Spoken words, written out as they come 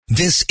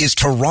This is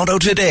Toronto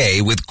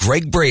Today with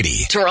Greg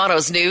Brady.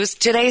 Toronto's news,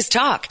 today's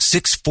talk.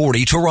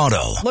 640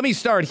 Toronto. Let me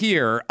start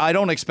here. I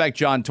don't expect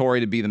John Tory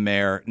to be the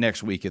mayor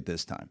next week at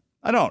this time.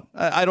 I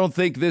don't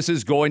think this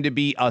is going to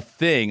be a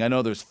thing. I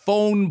know there's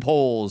phone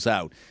polls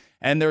out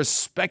and there's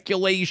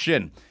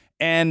speculation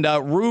and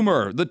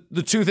rumor.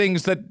 The two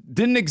things that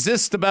didn't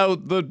exist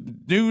about the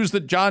news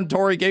that John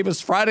Tory gave us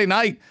Friday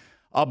night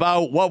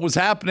about what was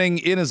happening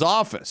in his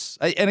office.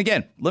 And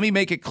again, let me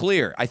make it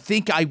clear. I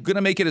think I'm going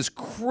to make it as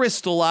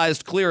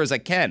crystallized clear as I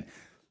can.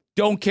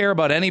 Don't care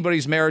about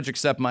anybody's marriage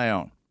except my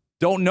own.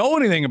 Don't know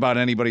anything about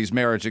anybody's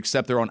marriage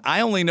except their own. I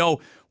only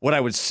know what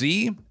I would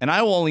see, and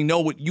I will only know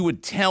what you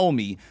would tell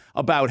me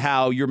about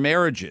how your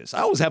marriage is.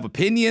 I always have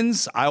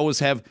opinions. I always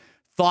have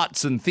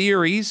thoughts and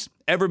theories.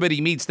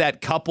 Everybody meets that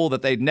couple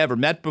that they'd never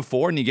met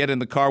before, and you get in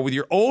the car with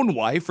your own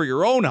wife or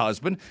your own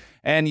husband,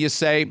 and you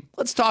say,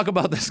 let's talk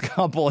about this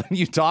couple, and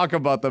you talk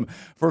about them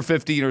for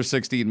 15 or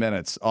 16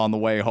 minutes on the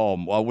way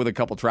home with a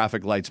couple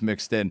traffic lights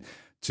mixed in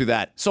to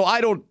that. So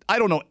I don't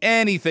know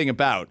anything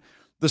about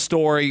the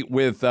story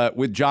with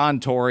John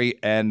Tory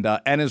and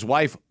his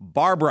wife,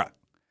 Barbara.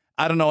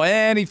 I don't know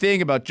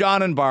anything about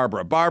John and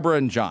Barbara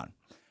and John.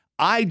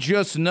 I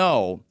just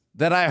know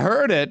that I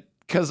heard it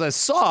because I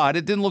saw it.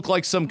 It didn't look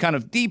like some kind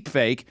of deep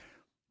fake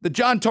that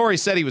John Tory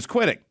said he was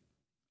quitting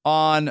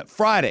on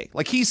Friday.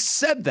 Like, he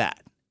said that.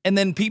 And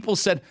then people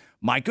said,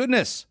 my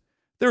goodness,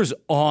 there's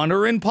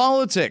honor in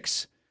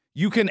politics.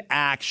 You can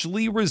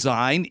actually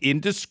resign in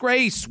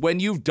disgrace when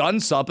you've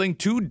done something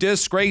to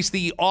disgrace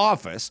the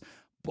office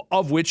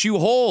of which you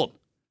hold.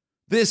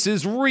 This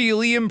is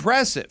really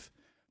impressive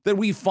that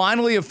we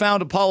finally have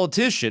found a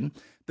politician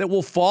that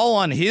will fall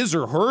on his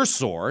or her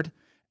sword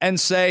and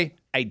say,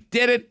 I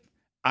did it.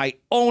 I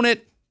own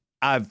it.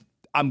 I'm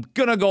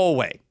going to go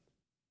away.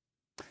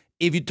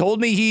 If you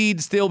told me he'd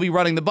still be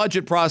running the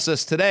budget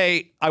process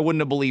today, I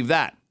wouldn't have believed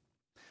that.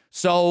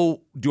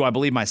 So do I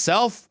believe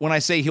myself when I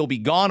say he'll be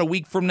gone a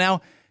week from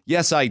now?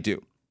 Yes, I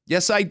do.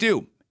 Yes, I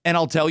do. And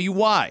I'll tell you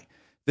why.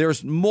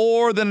 There's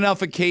more than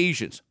enough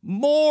occasions,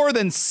 more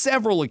than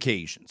several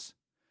occasions,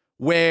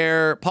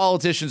 where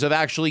politicians have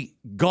actually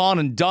gone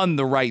and done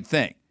the right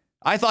thing.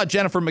 I thought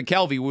Jennifer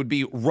McKelvey would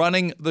be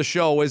running the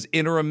show as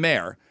interim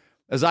mayor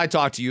as I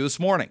talked to you this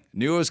morning.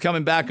 Knew it was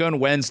coming back on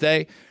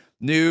Wednesday.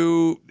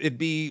 Knew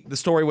the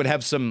story would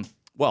have some,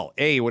 well,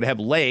 A, it would have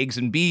legs,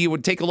 and B, it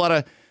would take a lot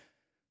of,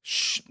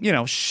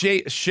 shifts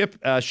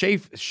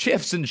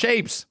and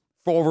shapes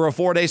for over a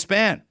 4-day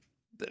span.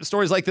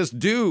 Stories like this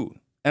do.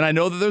 And I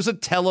know that there's a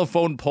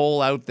telephone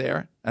poll out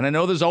there, and I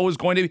know there's always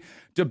going to be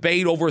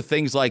debate over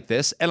things like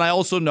this. And I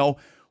also know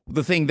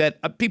the thing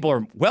that people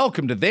are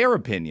welcome to their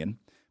opinion,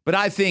 but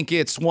I think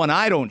it's one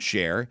I don't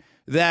share,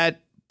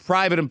 that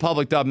private and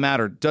public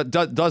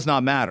does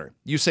not matter.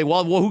 You say,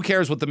 well, who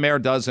cares what the mayor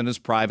does in his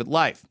private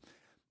life?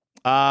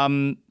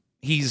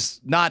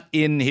 He's not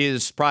in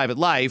his private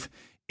life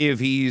if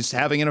he's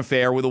having an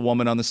affair with a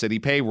woman on the city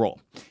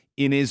payroll,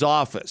 in his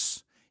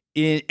office,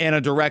 and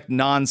a direct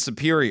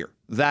non-superior.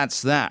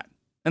 That's that.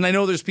 And I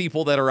know there's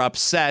people that are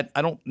upset.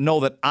 I don't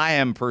know that I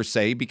am per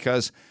se,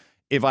 because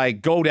if I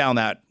go down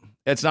that,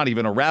 it's not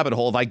even a rabbit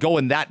hole. If I go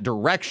in that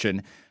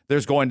direction,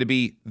 there's going to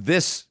be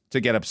this to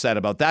get upset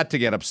about, that to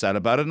get upset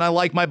about it. And I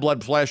like my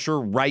blood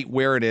pressure right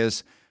where it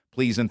is,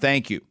 please and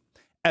thank you.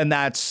 And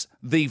that's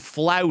the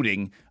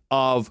flouting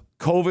of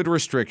COVID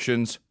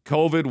restrictions,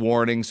 COVID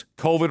warnings,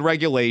 COVID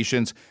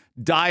regulations,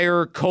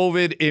 dire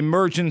COVID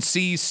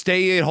emergencies,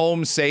 stay at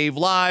home, save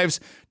lives.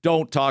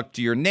 Don't talk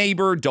to your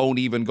neighbor. Don't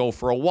even go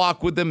for a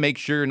walk with them. Make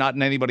sure you're not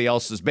in anybody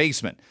else's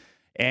basement.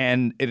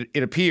 And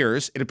it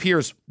appears,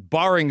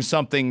 barring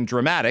something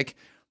dramatic,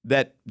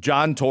 that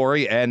John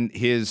Tory and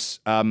his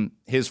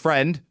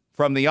friend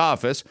from the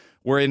office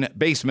were in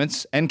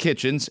basements and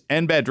kitchens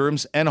and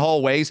bedrooms and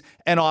hallways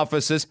and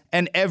offices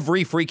and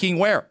every freaking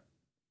where.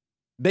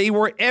 They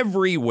were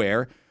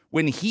everywhere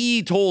when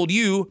he told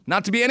you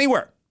not to be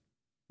anywhere.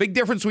 Big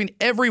difference between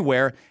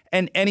everywhere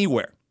and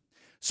anywhere.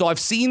 So I've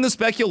seen the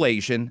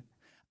speculation.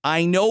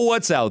 I know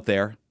what's out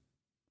there.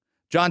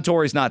 John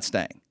Tory's not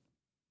staying.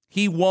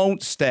 He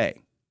won't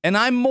stay. And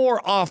I'm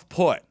more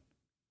off-put.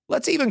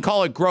 Let's even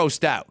call it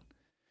grossed out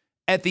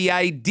at the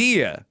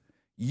idea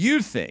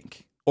you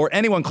think, or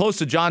anyone close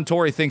to John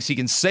Tory thinks, he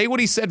can say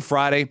what he said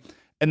Friday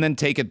and then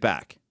take it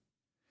back.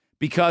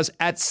 Because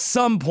at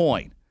some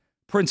point,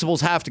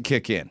 principles have to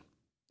kick in.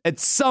 At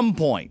some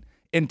point,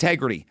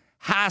 integrity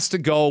has to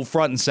go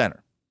front and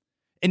center.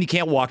 And you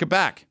can't walk it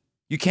back.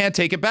 You can't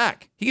take it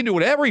back. He can do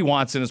whatever he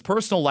wants in his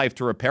personal life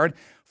to repair it.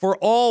 For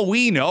all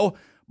we know,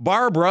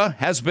 Barbara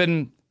has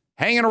been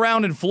hanging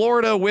around in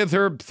Florida with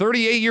her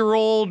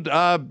 38-year-old,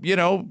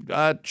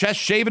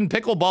 chest-shaven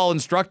pickleball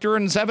instructor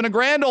and is having a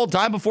grand old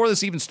time before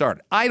this even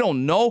started. I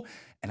don't know,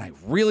 and I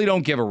really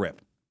don't give a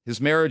rip. His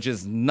marriage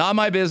is not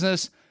my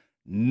business.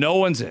 No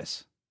one's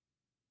is.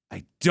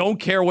 I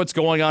don't care what's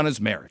going on in his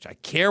marriage. I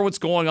care what's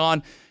going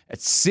on at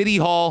City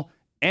Hall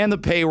and the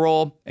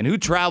payroll and who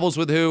travels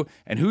with who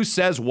and who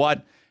says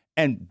what,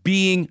 and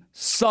being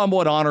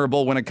somewhat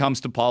honorable when it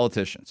comes to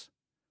politicians.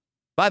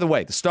 By the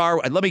way, the Star,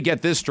 let me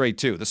get this straight,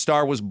 too. The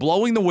Star was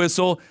blowing the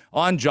whistle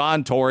on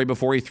John Tory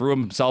before he threw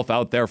himself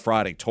out there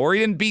Friday. Tory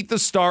didn't beat the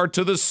Star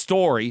to the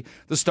story.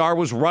 The Star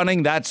was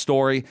running that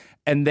story,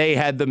 and they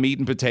had the meat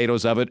and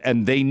potatoes of it,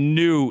 and they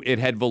knew it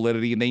had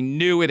validity, and they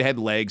knew it had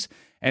legs.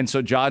 And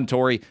so John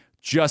Tory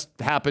just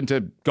happened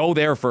to go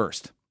there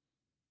first.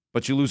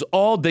 But you lose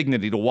all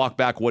dignity to walk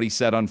back what he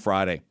said on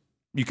Friday.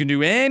 You can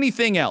do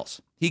anything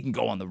else. He can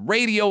go on the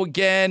radio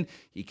again.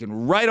 He can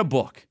write a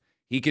book.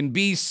 He can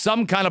be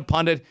some kind of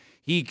pundit.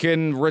 He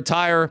can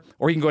retire,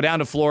 or he can go down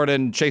to Florida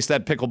and chase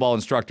that pickleball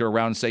instructor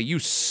around and say, you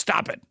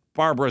stop it.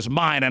 Barbara's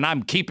mine, and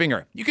I'm keeping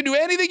her. You can do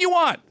anything you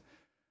want.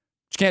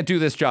 But you can't do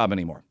this job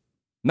anymore.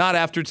 Not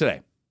after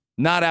today.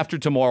 Not after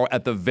tomorrow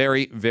at the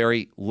very,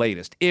 very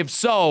latest. If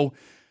so,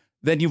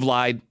 then you've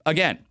lied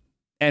again.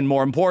 And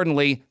more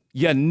importantly,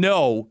 you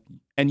know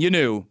and you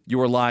knew you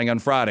were lying on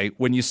Friday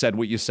when you said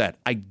what you said.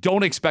 I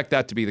don't expect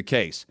that to be the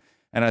case.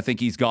 And I think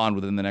he's gone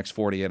within the next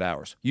 48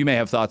 hours. You may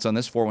have thoughts on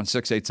this,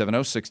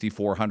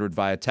 416-870-6400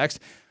 via text.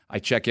 I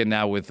check in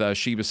now with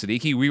Sheba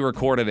Siddiqui. We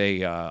recorded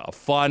a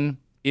fun,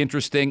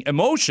 interesting,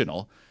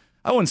 emotional,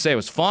 I wouldn't say it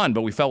was fun,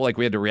 but we felt like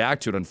we had to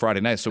react to it on Friday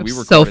night, so we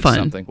recorded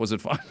something. Was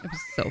it fun? It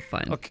was so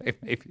fun. Okay,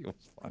 maybe it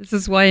was fun. This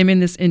is why I'm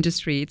in this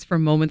industry. It's for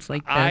moments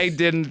like this. I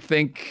didn't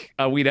think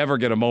we'd ever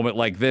get a moment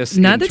like this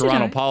Neither in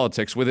Toronto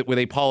politics with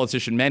a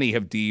politician many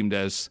have deemed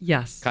as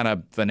kind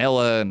of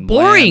vanilla and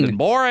boring. Bland and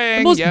boring.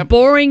 The most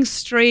boring,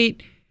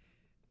 straight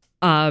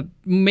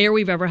mayor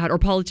we've ever had, or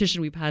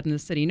politician we've had in the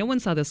city. No one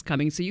saw this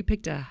coming, so you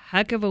picked a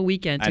heck of a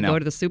weekend to go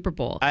to the Super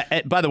Bowl.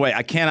 By the way,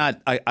 I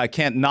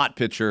can't not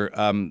picture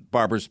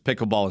Barbara's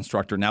pickleball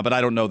instructor now, but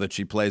I don't know that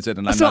she plays it,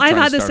 and I'm not I've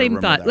trying had to the start a same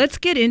rumor thought. there. Let's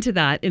get into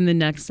that in the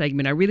next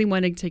segment. I really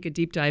want to take a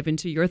deep dive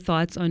into your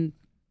thoughts on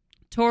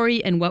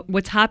Tory and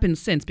what's happened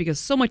since, because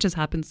so much has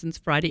happened since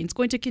Friday, and it's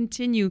going to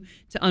continue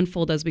to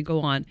unfold as we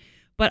go on.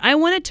 But I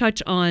want to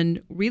touch on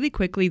really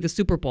quickly the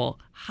Super Bowl.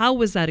 How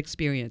was that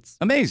experience?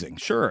 Amazing.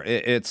 Sure.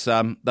 It's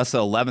that's the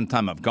 11th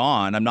time I've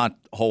gone. I'm not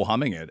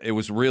ho-humming it. It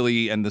was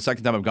really, and the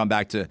second time I've gone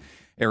back to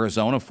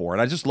Arizona for it.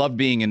 I just love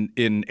being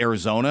in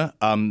Arizona.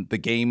 The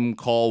game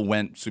call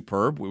went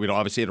superb. We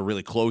obviously had a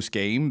really close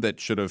game that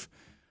should have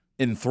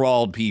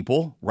enthralled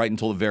people right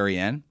until the very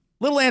end.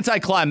 A little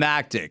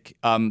anticlimactic,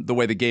 the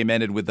way the game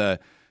ended with the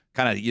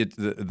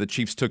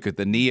Chiefs took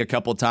the knee a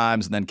couple of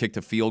times and then kicked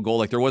a field goal.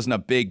 Like there wasn't a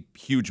big,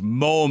 huge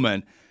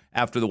moment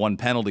after the one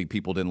penalty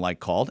people didn't like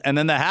called. And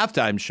then the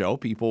halftime show,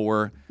 people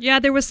were... Yeah,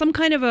 there was some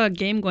kind of a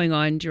game going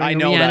on during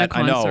the Rihanna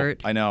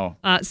concert. I know.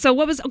 So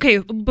what was... Okay,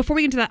 before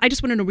we get into that, I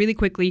just want to know really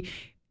quickly,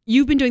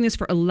 you've been doing this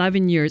for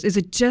 11 years. Is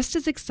it just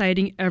as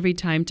exciting every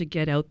time to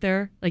get out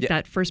there? Like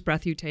that first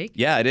breath you take?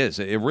 Yeah, it is.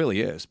 It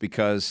really is.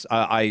 Because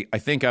I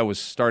think I was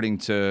starting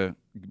to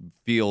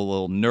feel a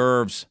little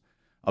nerves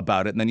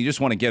about it, and then you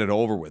just want to get it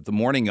over with. The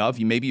morning of,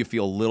 you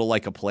feel a little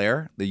like a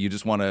player, that you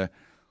just want to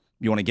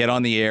get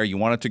on the air, you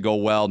want it to go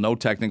well, no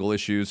technical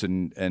issues,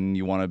 and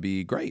you want to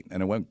be great.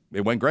 And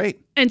it went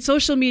great. And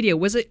social media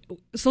was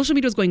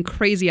going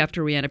crazy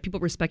after Rihanna.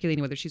 People were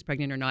speculating whether she's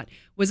pregnant or not.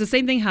 Was the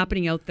same thing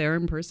happening out there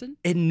in person?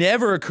 It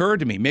never occurred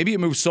to me. Maybe it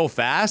moved so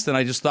fast, and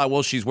I just thought,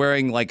 well, she's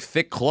wearing like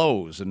thick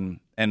clothes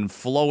and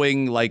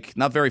flowing, like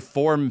not very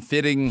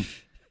form-fitting.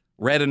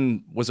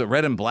 Was it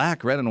red and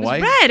black, red and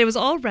white? It was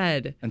all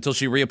red. Until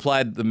she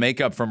reapplied the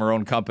makeup from her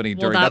own company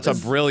that's a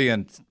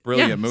brilliant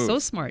move. So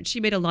smart. She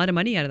made a lot of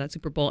money out of that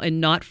Super Bowl,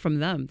 and not from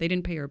them. They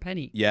didn't pay her a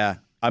penny. Yeah.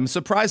 I'm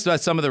surprised by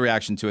some of the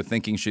reaction to it,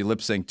 thinking she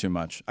lip-synced too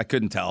much. I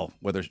couldn't tell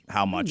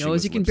how much she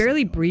was you can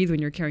barely breathe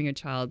when you're carrying a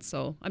child,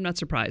 so I'm not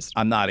surprised.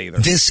 I'm not either.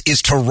 This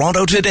is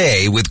Toronto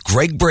Today with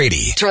Greg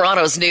Brady.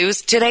 Toronto's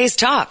news, today's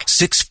talk.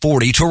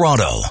 640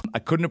 Toronto. I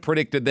couldn't have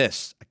predicted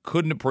this. I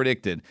couldn't have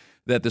predicted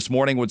that this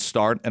morning would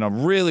start in a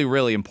really,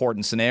 really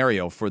important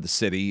scenario for the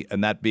city,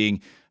 and that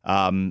being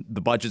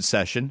the budget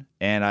session.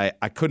 And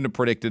I couldn't have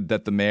predicted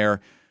that the mayor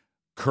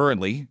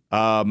currently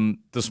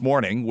this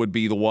morning would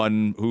be the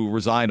one who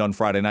resigned on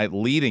Friday night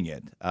leading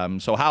it.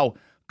 So how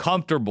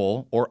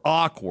comfortable or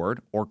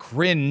awkward or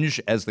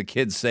cringe, as the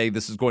kids say,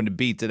 this is going to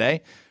be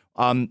today,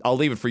 I'll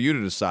leave it for you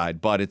to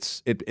decide. But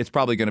it's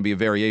probably going to be a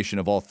variation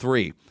of all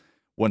three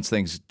once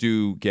things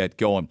do get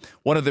going.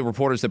 One of the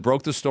reporters that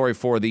broke the story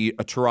for the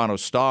Toronto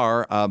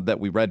Star that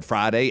we read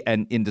Friday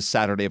and into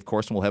Saturday, of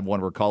course, and we'll have one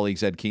of our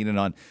colleagues, Ed Keenan,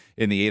 on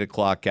in the 8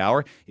 o'clock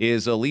hour,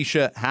 is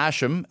Alicia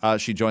Hashem.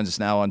 She joins us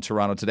now on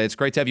Toronto Today. It's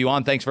great to have you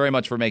on. Thanks very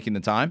much for making the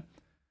time.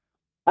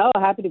 Oh,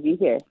 happy to be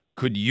here.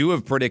 Could you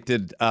have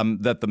predicted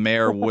that the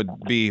mayor would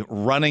be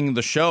running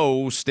the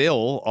show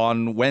still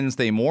on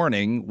Wednesday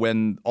morning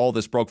when all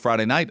this broke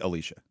Friday night,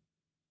 Alicia?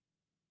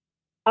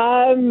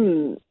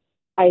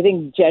 I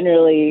think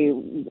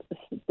generally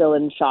still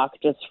in shock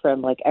just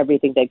from like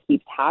everything that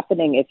keeps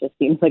happening. It just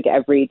seems like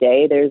every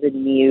day there's a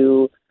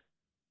new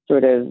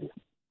sort of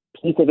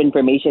piece of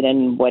information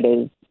in what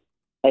is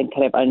like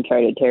kind of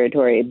uncharted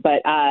territory.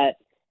 But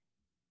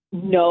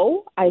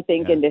no, I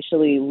think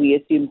initially we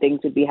assumed things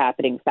would be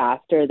happening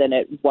faster than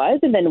it was.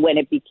 And then when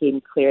it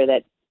became clear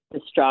that the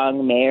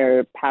strong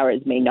mayor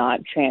powers may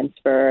not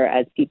transfer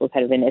as people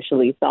kind of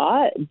initially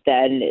thought,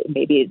 then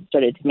maybe it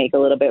started to make a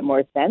little bit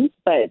more sense.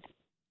 But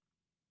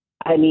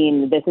I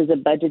mean, this is a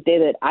budget day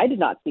that I did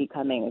not see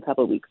coming a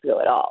couple of weeks ago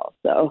at all.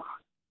 So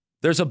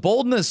there's a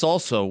boldness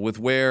also with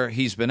where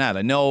he's been at.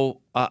 I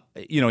know,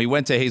 he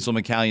went to Hazel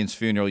McCallion's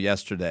funeral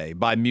yesterday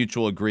by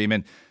mutual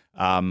agreement.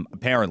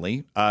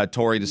 Apparently,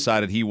 Tory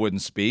decided he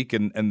wouldn't speak,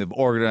 and the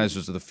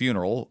organizers of the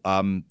funeral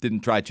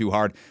didn't try too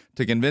hard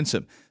to convince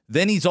him.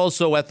 Then he's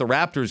also at the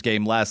Raptors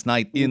game last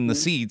night in the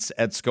seats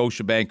at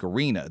Scotiabank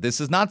Arena. This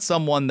is not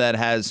someone that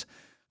has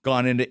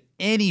gone into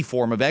any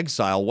form of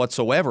exile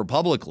whatsoever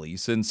publicly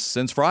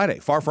since Friday.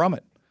 Far from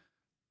it.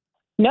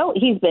 No,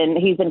 he's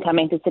been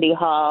coming to City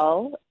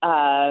Hall.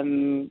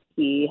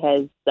 He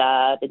has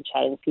been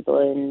chatting with people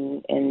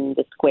in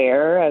the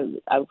square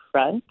out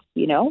front.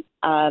 He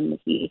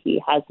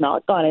has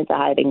not gone into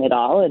hiding at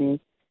all, and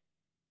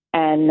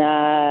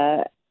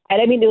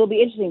I mean, it will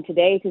be interesting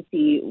today to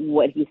see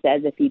what he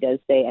says if he does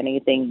say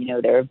anything.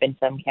 There have been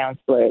some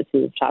councillors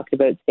who have talked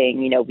about saying,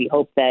 we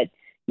hope that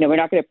we're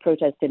not going to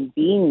protest him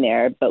being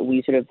there, but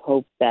we sort of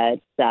hope that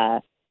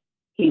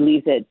he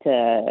leaves it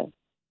to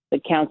the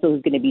council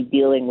who's going to be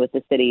dealing with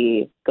the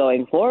city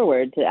going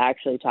forward to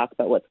actually talk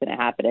about what's going to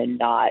happen and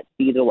not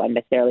be the one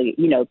necessarily,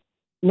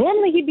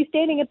 normally he'd be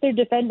standing up there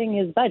defending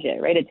his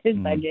budget, right? It's his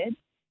budget.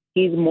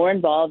 He's more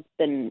involved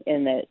in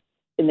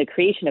the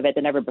creation of it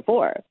than ever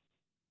before.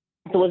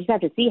 So we'll just have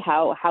to see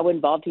how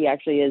involved he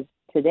actually is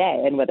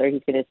today and whether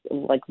he's going to,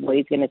 what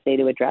he's going to say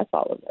to address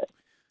all of it.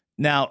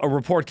 Now, a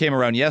report came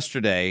around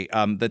yesterday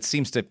that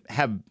seems to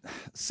have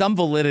some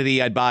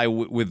validity, I'd buy,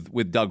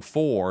 with Doug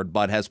Ford,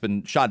 but has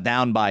been shot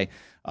down by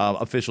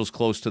officials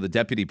close to the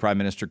Deputy Prime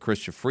Minister,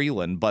 Chrystia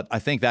Freeland. But I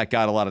think that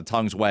got a lot of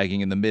tongues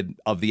wagging in the mid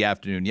of the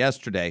afternoon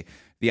yesterday.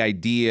 The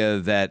idea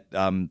that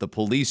the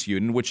police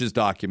union, which is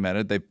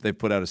documented, they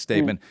put out a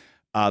statement,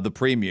 the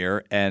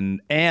Premier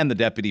and the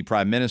Deputy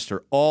Prime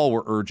Minister all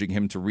were urging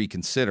him to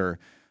reconsider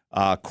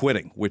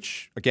quitting,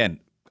 which,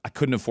 again, I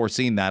couldn't have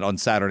foreseen that on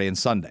Saturday and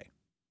Sunday.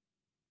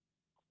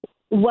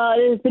 Well,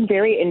 it has been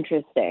very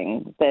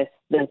interesting, this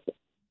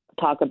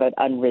talk about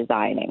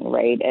unresigning,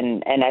 right?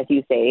 And as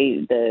you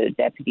say, the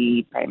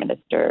Deputy Prime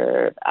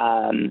Minister,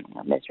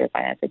 Minister of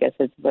Finance, I guess,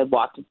 has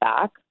walked it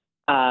back,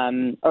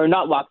 or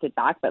not walked it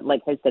back, but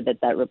has said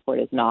that report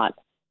is not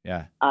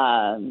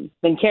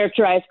been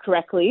characterized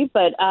correctly.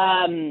 But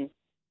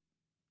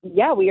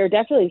we are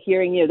definitely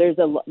hearing,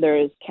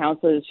 there's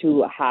councillors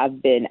who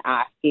have been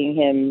asking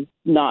him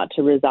not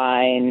to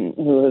resign,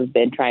 who have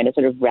been trying to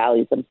sort of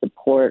rally some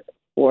support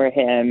for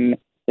him.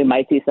 We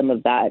might see some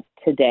of that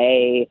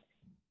today.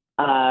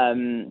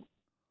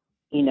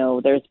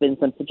 There's been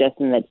some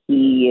suggestion that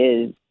he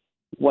is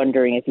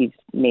wondering if he's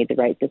made the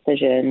right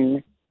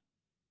decision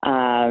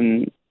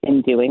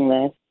in doing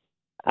this.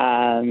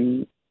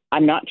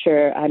 I'm not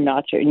sure.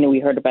 We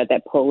heard about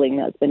that polling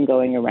that's been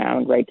going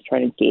around, right, to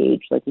try to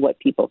gauge what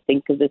people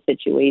think of the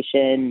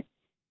situation.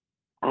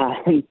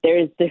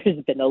 There's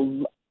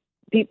been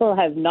people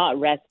have not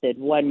rested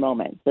one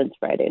moment since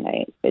Friday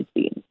night, it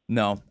seems.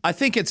 No, I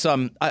think it's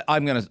I'm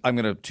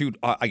gonna toot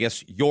I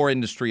guess your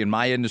industry and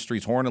my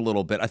industry's horn a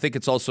little bit. I think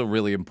it's also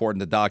really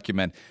important to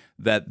document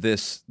that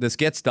this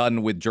gets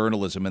done with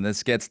journalism and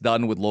this gets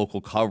done with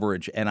local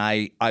coverage. And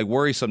I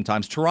worry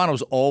sometimes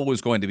Toronto's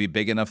always going to be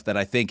big enough that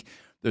I think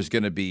there's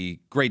going to be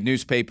great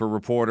newspaper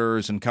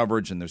reporters and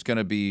coverage, and there's going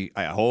to be,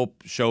 I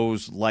hope,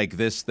 shows like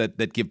this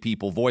that give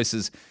people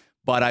voices.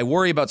 But I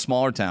worry about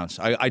smaller towns.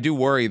 I do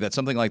worry that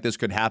something like this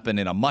could happen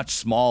in a much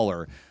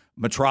smaller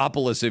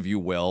metropolis, if you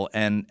will,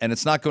 and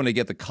it's not going to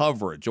get the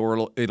coverage,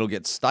 or it'll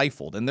get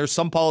stifled. And there's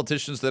some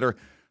politicians that are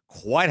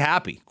quite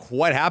happy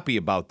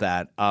about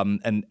that,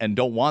 and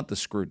don't want the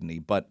scrutiny.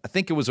 But I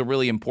think it was a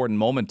really important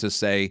moment to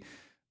say,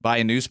 buy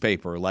a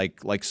newspaper,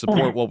 like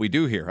support what we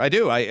do here. I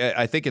do.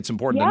 I think it's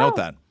important to note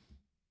that.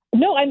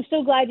 No, I'm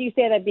so glad you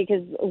say that,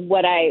 because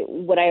what I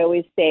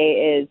always say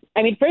is,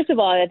 I mean, first of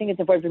all, I think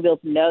it's important for people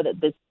to know that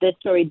this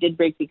story did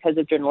break because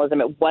of journalism.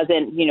 It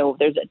wasn't,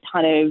 there's a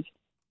ton of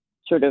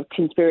sort of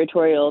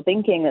conspiratorial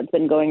thinking that's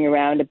been going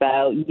around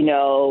about,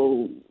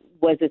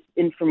 was this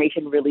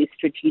information released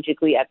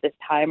strategically at this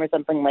time or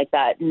something like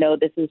that? No,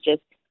 this is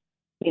just,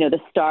 the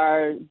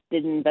Star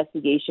did an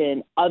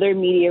investigation. Other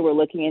media were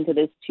looking into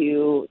this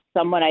too.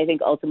 Someone, I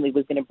think, ultimately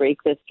was going to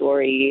break this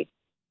story.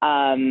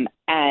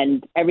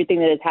 And everything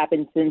that has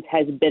happened since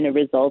has been a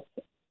result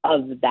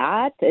of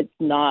that. It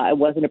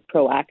wasn't a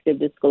proactive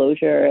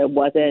disclosure. It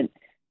wasn't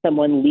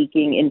someone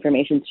leaking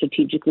information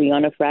strategically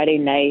on a Friday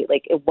night.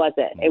 It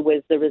wasn't. It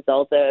was the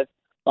result of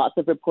lots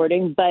of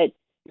reporting. But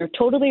you're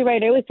totally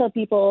right. I always tell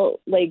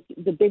people,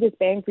 the biggest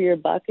bang for your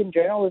buck in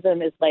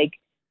journalism is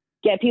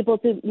get people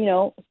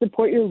to,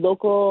 support your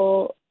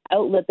local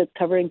outlet that's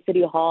covering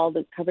City Hall,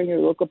 that's covering your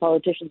local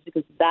politicians,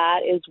 because that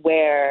is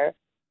where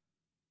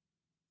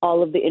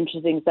all of the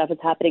interesting stuff is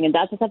happening. And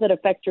that's the stuff that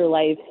affects your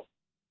life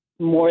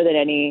more than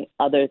any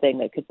other thing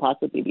that could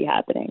possibly be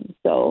happening.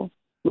 So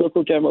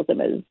local journalism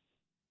is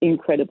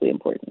incredibly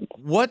important.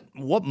 What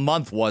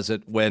month was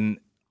it when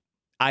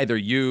either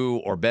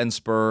you or Ben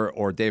Spur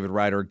or David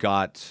Ryder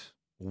got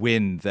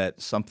wind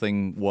that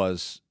something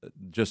was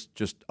just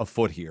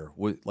afoot here?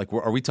 Like,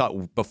 are we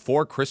talking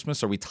before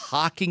Christmas? Are we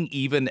talking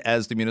even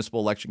as the municipal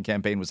election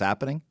campaign was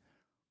happening?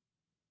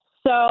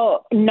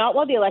 So not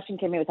while the election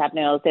campaign was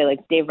happening. I'll say,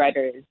 like, Dave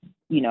Ryder is,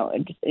 just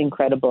an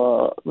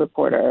incredible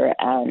reporter,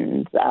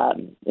 and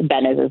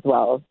Ben is as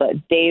well.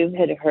 But Dave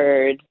had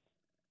heard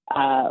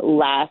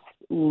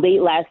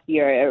late last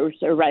year,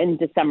 or in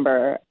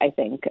December, I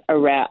think,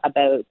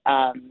 about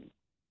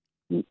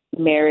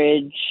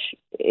marriage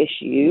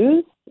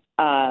issues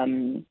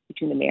between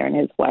the mayor and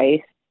his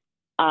wife.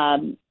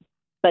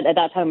 But at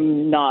that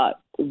time,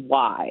 not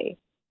why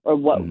or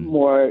what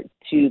more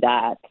to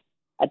that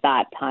at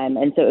that time.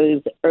 And so it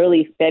was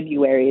early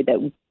February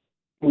that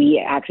we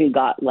actually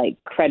got like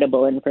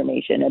credible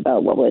information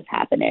about what was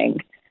happening.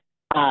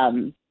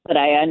 But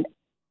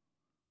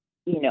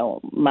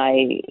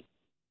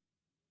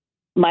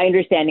my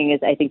understanding is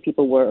I think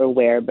people were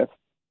aware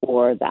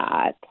before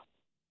that,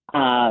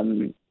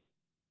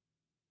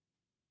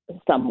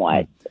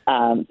 somewhat,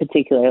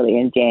 particularly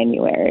in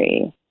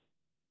January.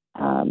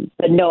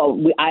 But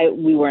no,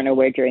 we weren't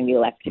aware during the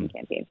election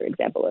campaign, for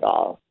example, at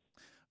all.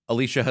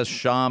 Alicia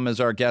Hasham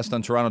is our guest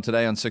on Toronto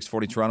Today on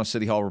 640 Toronto,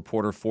 City Hall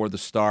reporter for The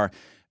Star.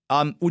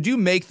 Would you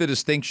make the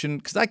distinction,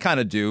 because I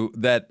kind of do,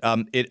 that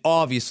it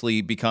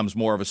obviously becomes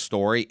more of a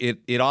story.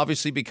 It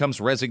obviously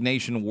becomes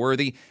resignation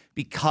worthy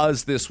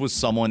because this was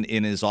someone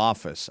in his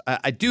office.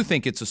 I do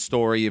think it's a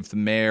story if the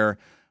mayor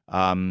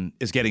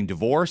is getting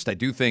divorced. I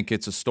do think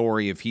it's a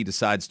story if he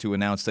decides to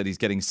announce that he's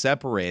getting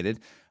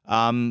separated.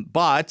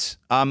 But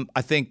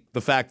I think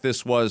the fact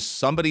this was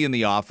somebody in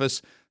the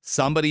office,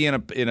 somebody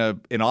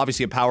in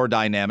obviously a power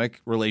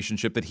dynamic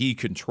relationship that he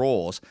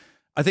controls,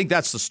 I think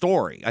that's the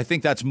story. I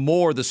think that's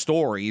more the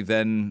story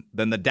than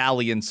the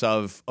dalliance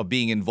of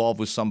being involved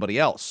with somebody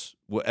else.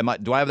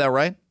 Do I have that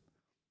right?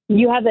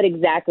 You have that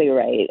exactly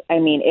right. I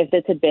mean, if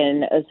this had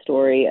been a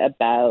story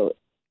about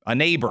a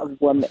neighbor, a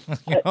woman,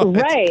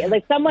 right,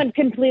 like someone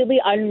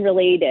completely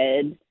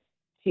unrelated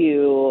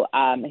to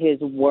his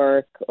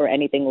work or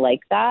anything like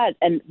that,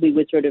 and we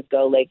would sort of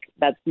go like,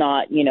 that's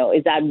not,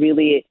 is that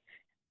really?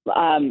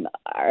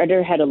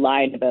 Arthur had a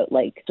line about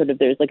like sort of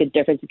there's like a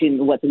difference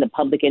between what's in the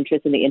public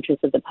interest and the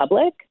interest of the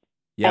public.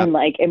 Yeah. And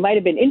like it might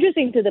have been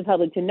interesting to the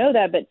public to know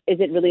that, but is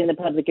it really in the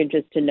public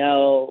interest to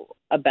know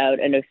about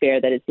an affair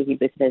that is taking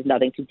place that has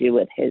nothing to do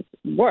with his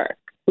work?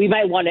 We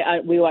might want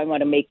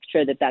to make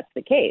sure that that's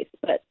the case.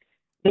 But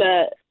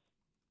the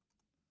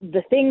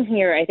thing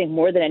here, I think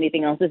more than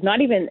anything else, is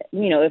not even,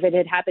 if it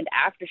had happened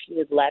after she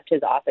had left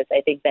his office,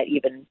 I think that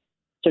even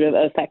sort of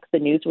affects the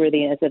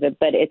newsworthiness of it.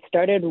 But it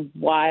started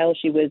while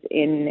she was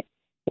in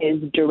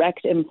his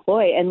direct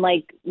employ. And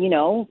like, he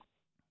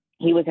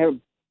was her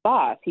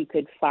boss. He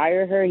could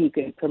fire her. He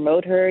could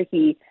promote her.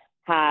 He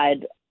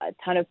had a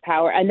ton of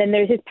power. And then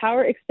his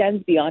power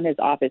extends beyond his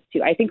office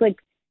too. I think like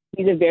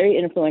he's a very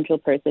influential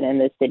person in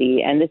this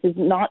city. And this is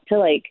not to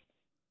like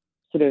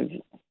sort of,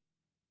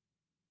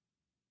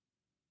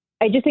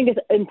 I just think it's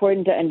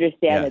important to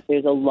understand that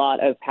there's a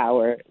lot of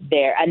power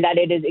there and that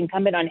it is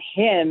incumbent on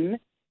him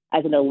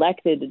as an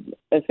elected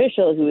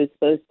official who is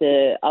supposed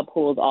to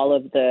uphold all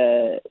of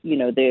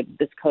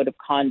this code of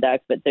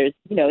conduct, but there's,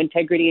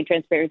 integrity and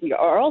transparency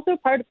are also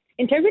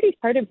integrity is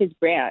part of his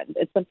brand.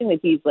 It's something that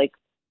he's like,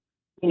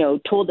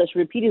 told us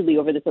repeatedly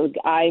over this,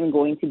 I'm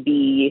going to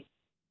be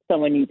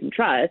someone you can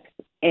trust.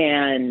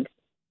 And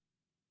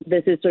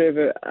this is sort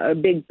of a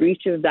big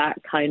breach of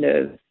that kind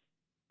of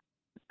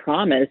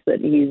promise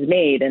that he's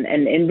made, and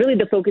really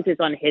the focus is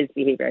on his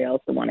behavior. I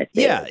also want to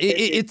say,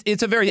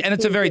 it's a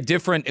very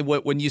different.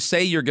 When you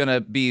say you're going to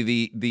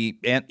be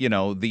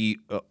the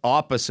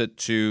opposite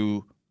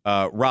to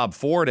Rob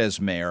Ford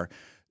as mayor,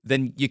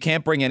 then you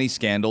can't bring any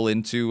scandal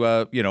into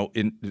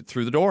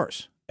through the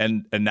doors.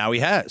 And now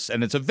he has,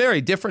 and it's a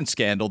very different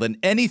scandal than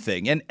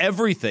anything and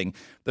everything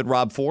that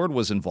Rob Ford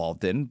was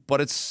involved in. But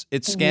it's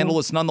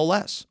scandalous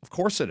nonetheless. Of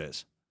course, it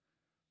is.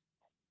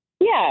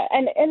 Yeah,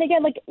 and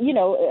again, like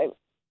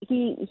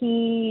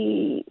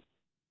He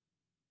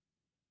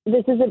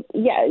this is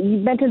you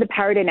mentioned the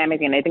power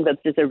dynamic, and I think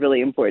that's just a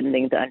really important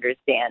thing to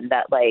understand,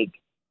 that like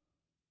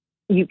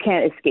you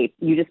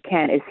just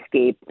can't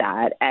escape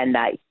that, and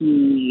that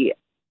he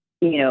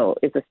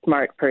is a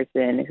smart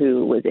person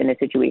who was in a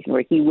situation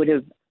where he would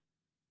have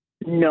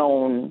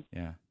known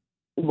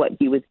what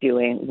he was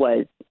doing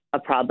was a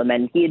problem,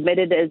 and he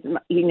admitted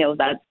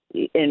that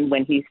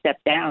when he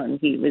stepped down,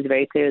 he was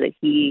very clear that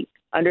he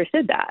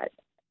understood that.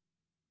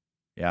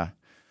 Yeah.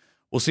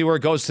 We'll see where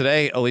it goes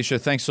today, Alicia.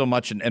 Thanks so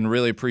much, and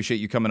really appreciate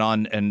you coming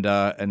on. And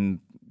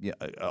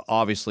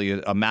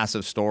obviously a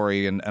massive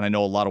story, and I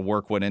know a lot of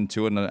work went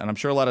into it, and I'm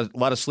sure a lot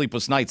of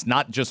sleepless nights,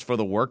 not just for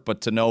the work,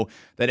 but to know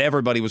that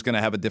everybody was going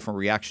to have a different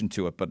reaction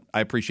to it. But I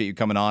appreciate you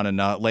coming on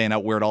and laying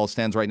out where it all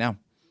stands right now.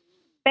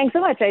 Thanks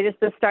so much.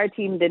 The Star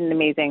team did an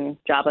amazing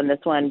job on this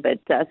one, but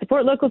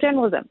support local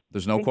journalism.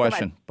 There's no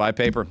question. Buy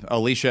paper.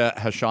 Alicia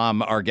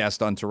Hasham, our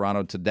guest on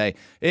Toronto Today.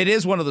 It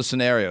is one of the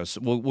scenarios.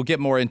 We'll get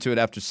more into it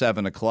after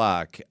 7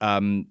 o'clock.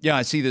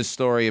 I see this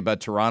story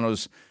about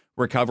Toronto's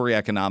recovery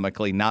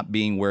economically not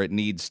being where it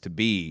needs to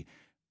be.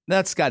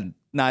 That's got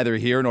neither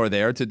here nor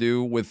there to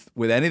do with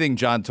anything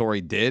John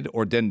Tory did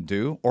or didn't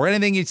do, or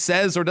anything he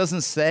says or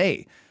doesn't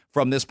say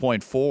from this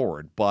point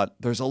forward. But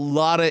there's a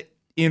lot of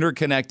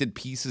interconnected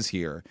pieces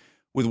here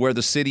with where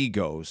the city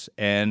goes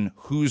and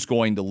who's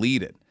going to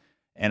lead it.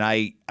 And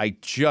I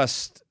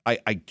just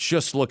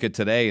look at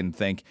today and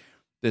think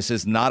this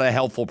is not a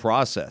helpful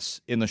process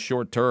in the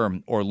short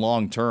term or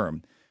long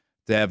term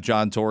to have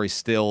John Tory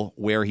still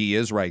where he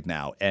is right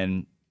now.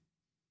 And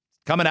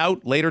coming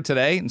out later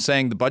today and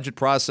saying the budget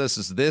process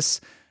is this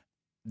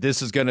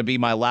is going to be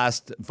my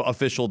last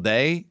official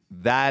day,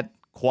 that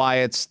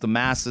quiets the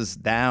masses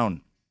down.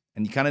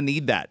 And you kind of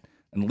need that.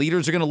 And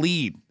leaders are going to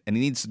lead, and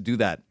he needs to do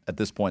that at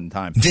this point in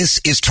time. This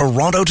is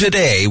Toronto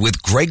Today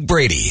with Greg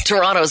Brady.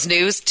 Toronto's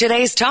news,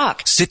 today's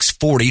talk.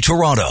 640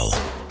 Toronto.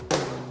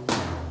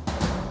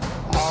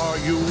 Are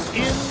you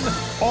in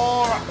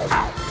or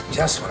out?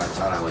 Just when I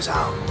thought I was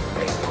out,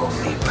 they pulled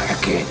me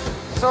back in.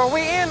 So are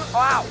we in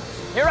or out?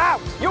 You're out.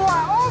 You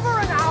are over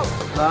and out.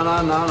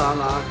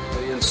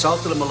 No. You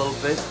insulted him a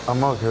little bit.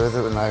 I'm okay with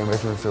it, but now you're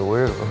making me feel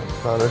weird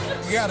about it.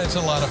 Yeah, it's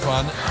a lot of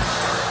fun.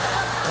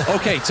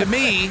 Okay, to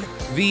me,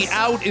 the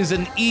out is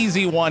an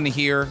easy one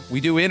here. We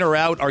do in or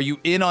out. Are you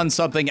in on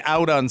something,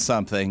 out on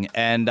something?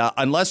 And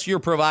unless you're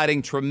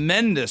providing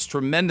tremendous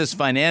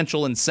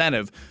financial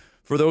incentive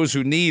for those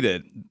who need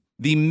it,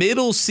 the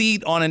middle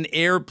seat on an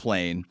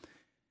airplane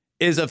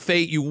is a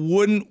fate you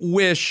wouldn't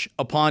wish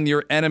upon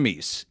your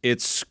enemies.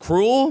 It's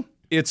cruel.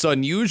 It's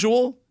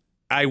unusual.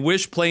 I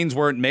wish planes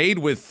weren't made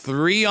with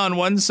 3 on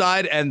one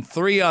side and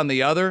 3 on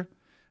the other.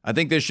 I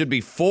think there should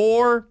be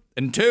 4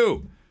 and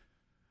 2.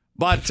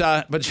 But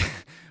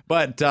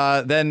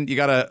then you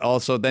gotta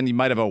also, then you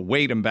might have a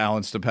weight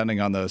imbalance depending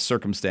on the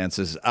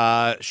circumstances.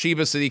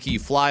 Sheba Siddiqui, you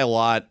fly a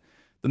lot.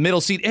 The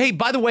middle seat. Hey,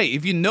 by the way,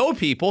 if you know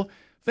people,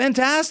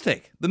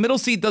 fantastic. The middle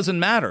seat doesn't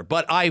matter.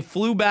 But I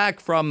flew back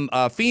from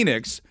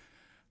Phoenix,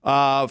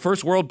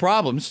 first world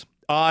problems,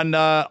 on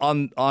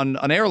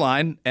an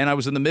airline, and I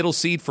was in the middle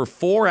seat for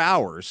 4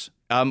 hours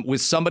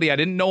with somebody I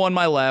didn't know on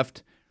my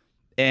left,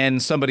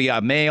 and somebody, a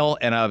male,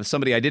 and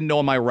somebody I didn't know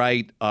on my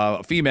right,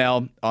 a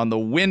female, on the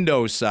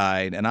window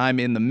side, and I'm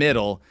in the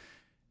middle,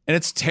 and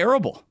it's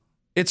terrible.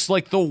 It's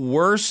like the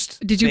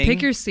worst Did you thing.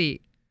 pick your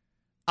seat?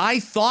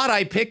 I thought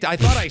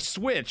I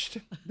switched.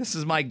 This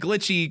is my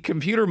glitchy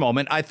computer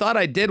moment. I thought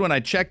I did when I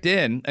checked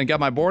in and got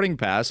my boarding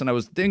pass, and I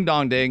was ding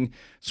dong ding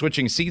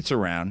switching seats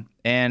around,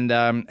 and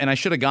I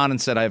should have gone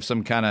and said I have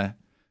some kind of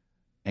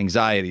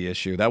anxiety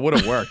issue. That would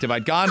have worked if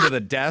I'd gone to the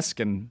desk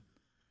and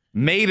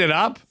made it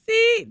up.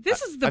 See,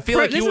 this is the. I feel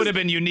like you would have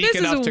been unique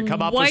enough to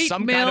come up with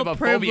some kind of a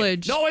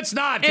privilege. phobia. No, it's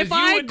not. If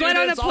I got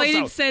on a plane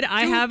and said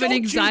I have an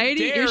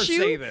anxiety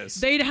issue,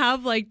 they'd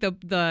have like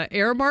the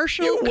air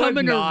marshal come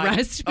and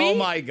arrest me. Oh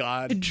my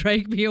God! And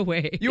drag me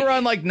away. You were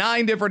on like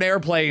 9 different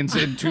airplanes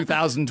in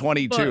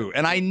 2022,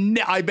 and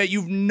I bet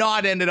you've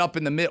not ended up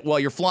in the middle. Well,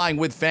 you're flying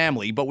with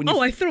family, but when you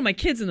I throw my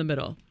kids in the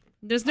middle.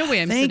 There's no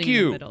way I'm sitting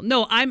in the middle.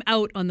 No, I'm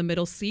out on the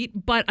middle seat,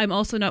 but I'm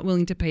also not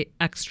willing to pay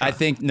extra. I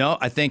think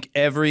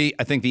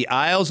the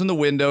aisles and the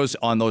windows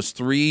on those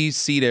 3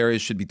 seat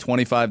areas should be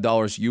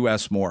 $25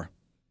 US more.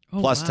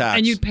 Plus tax.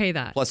 And you'd pay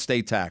that. Plus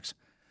state tax.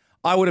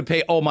 I would have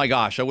paid, oh my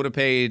gosh, I would have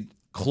paid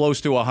close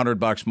to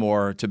 $100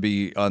 more to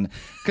be on,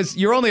 because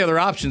your only other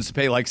option is to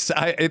pay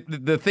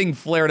the thing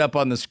flared up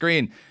on the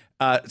screen.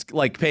 Pay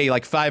like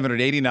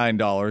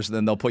 $589,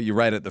 then they'll put you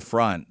right at the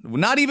front.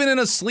 Not even in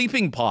a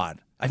sleeping pod.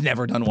 I've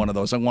never done one of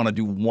those. I want to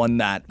do one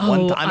time in my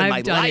life.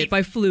 I've done it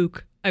by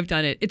fluke. I've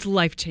done it. It's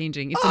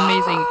life-changing. It's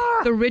amazing.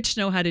 The rich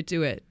know how to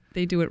do it.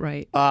 They do it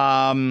right.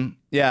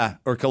 Yeah,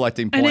 or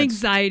collecting points. An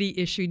anxiety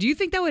issue. Do you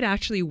think that would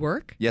actually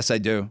work? Yes, I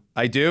do.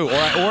 I do.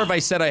 Or if I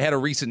said I had a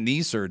recent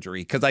knee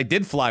surgery, because I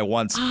did fly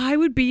once. I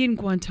would be in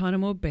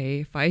Guantanamo Bay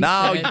if I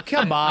said. No,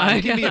 come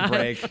on. Give me a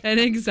break. An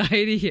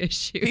anxiety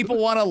issue. People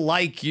want to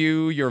like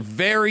you. You're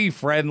very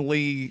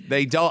friendly.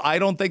 I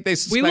don't think they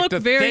suspect we look a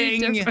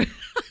very thing. Different.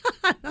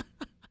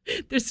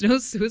 There's no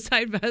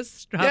suicide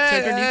vest strapped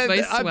underneath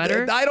my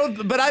sweater. I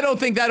don't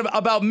think that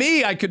about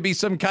me. I could be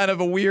some kind of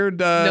a weird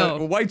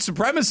white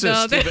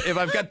supremacist if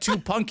I've got too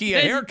punky a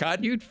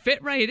haircut. You'd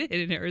fit right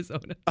in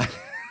Arizona.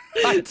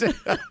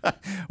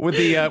 with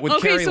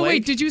Carrie so Lake.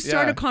 Wait, did you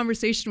start a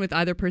conversation with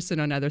either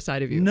person on either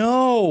side of you?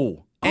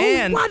 No. Wow,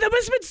 that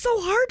must have been so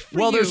hard for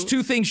you. Well, there's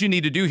 2 things you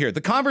need to do here. The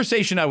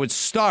conversation I would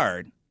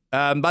start.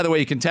 By the way,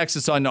 you can text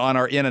us on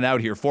our in and out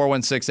here,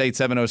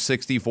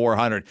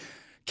 416-870-6400.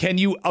 Can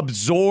you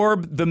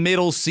absorb the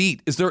middle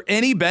seat? Is there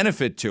any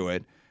benefit to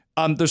it?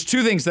 There's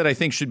 2 things that I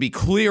think should be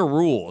clear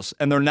rules,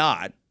 and they're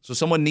not. So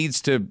someone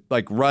needs to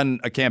run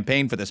a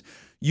campaign for this.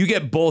 You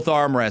get both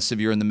armrests if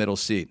you're in the middle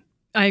seat.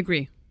 I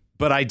agree.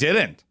 But I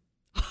didn't.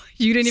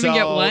 You didn't even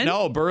get one?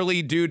 No,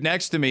 burly dude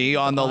next to me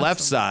on the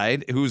left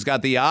side who's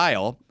got the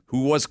aisle,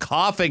 who was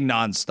coughing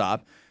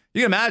nonstop.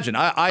 You can imagine.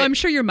 I'm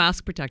sure your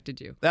mask protected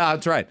you.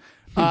 That's right.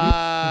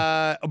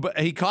 But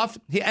he coughed,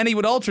 and he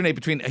would alternate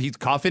between he'd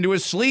cough into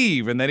his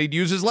sleeve, and then he'd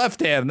use his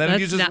left hand, and then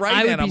he'd use his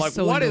right hand. I'm like,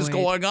 what is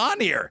going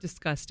on here?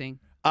 Disgusting.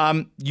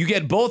 You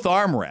get both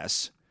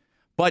armrests,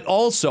 but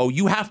also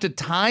you have to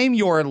time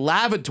your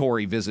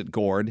lavatory visit,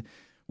 Gord,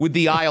 with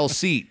the aisle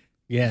seat.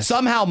 Yes.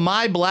 Somehow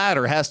my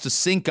bladder has to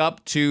sync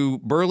up to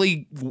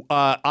burly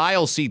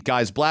aisle seat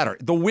guy's bladder.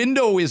 The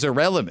window is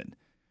irrelevant.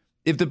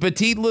 If the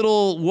petite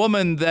little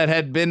woman that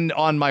had been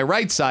on my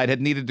right side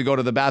had needed to go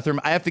to the bathroom,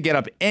 I have to get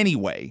up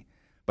anyway.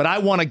 But I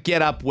want to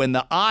get up when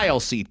the aisle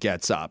seat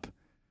gets up.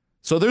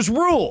 So there's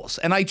rules.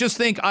 And I just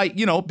think,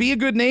 be a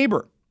good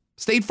neighbor.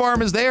 State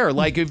Farm is there.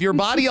 Like, if your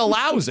body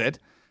allows it,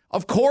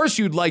 of course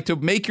you'd like to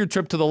make your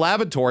trip to the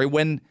lavatory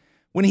when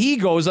he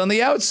goes on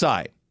the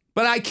outside.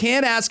 But I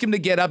can't ask him to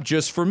get up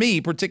just for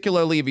me,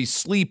 particularly if he's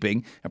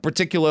sleeping, and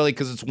particularly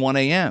because it's 1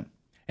 a.m.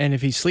 And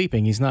if he's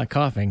sleeping, he's not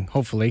coughing,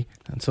 hopefully.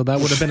 And so that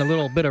would have been a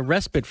little bit of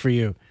respite for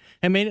you.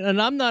 I mean,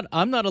 and I'm not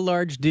a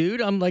large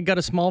dude. I'm got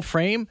a small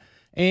frame,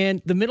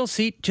 and the middle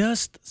seat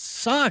just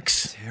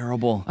sucks.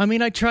 Terrible. I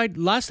mean,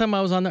 last time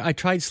I was on there, I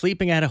tried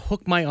sleeping. I had to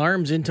hook my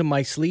arms into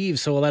my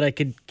sleeves so that I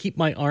could keep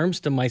my arms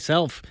to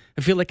myself.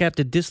 I feel like I have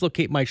to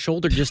dislocate my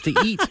shoulder just to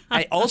eat.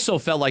 I also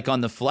felt like on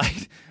the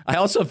flight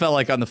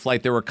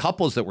there were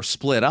couples that were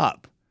split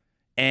up.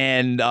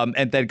 And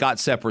that got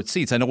separate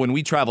seats. I know when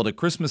we traveled at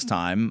Christmas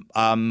time,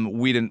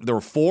 there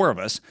were 4 of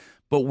us,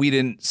 but we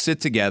didn't sit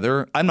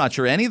together. I'm not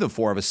sure any of the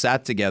 4 of us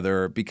sat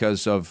together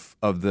because of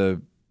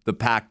the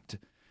packed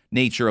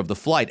nature of the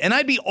flight. And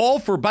I'd be all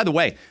for, by the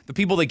way, the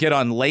people that get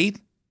on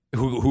late,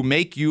 who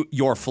make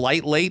your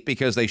flight late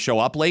because they show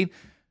up late,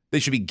 they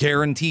should be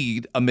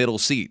guaranteed a middle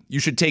seat. You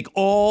should take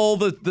all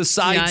the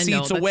side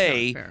seats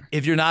away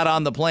if you're not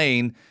on the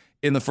plane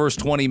in the first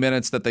 20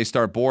 minutes that they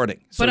start boarding.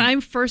 But I'm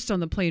first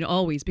on the plane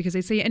always because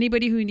they say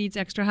anybody who needs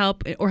extra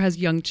help or has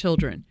young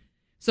children.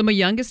 So my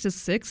youngest is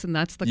 6, and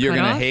that's the cutoff. You're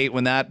going to hate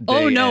when that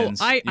day ends.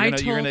 I'm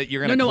claim they're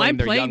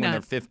young when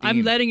they're 15.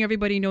 I'm letting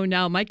everybody know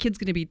now. My kid's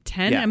going to be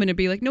 10. Yeah. I'm going to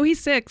be like, no, he's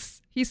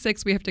 6. He's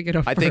 6. We have to get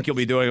over. I think you'll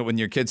be doing it when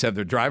your kids have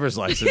their driver's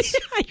license.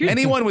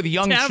 Anyone with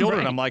young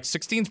children, I'm like,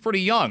 16's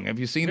pretty young. Have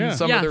you seen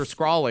some of their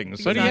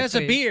scrawlings? But he has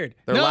a beard.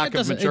 Their lack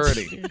of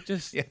maturity.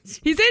 Yes.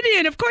 He's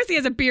Indian. Of course he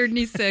has a beard and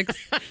he's 6.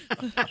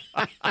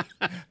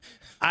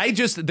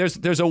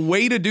 There's a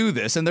way to do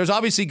this, and there's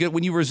obviously good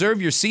when you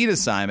reserve your seat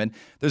assignment.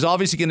 There's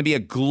obviously going to be a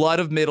glut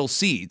of middle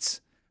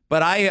seats,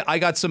 but I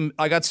got some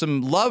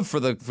love for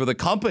the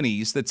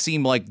companies that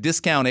seem like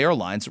discount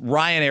airlines.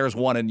 Ryanair's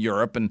one in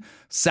Europe, and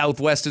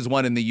Southwest is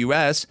one in the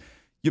U.S.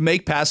 You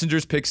make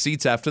passengers pick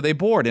seats after they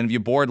board, and if you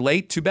board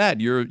late, too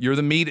bad. You're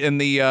the meat in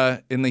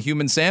the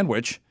human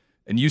sandwich,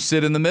 and you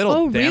sit in the middle.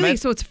 Oh, damn really? it.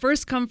 So it's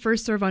first come,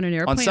 first serve on an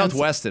airplane. On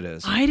Southwest, it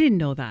is. I didn't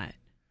know that.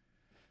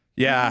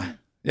 Yeah.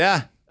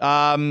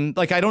 I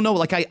don't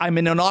know. I'm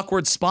in an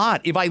awkward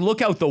spot. If I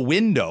look out the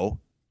window,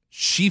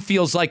 she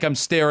feels like I'm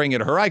staring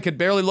at her. I could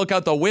barely look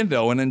out the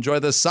window and enjoy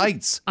the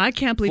sights. I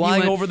can't believe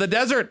flying you went over the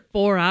desert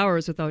 4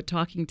 hours without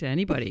talking to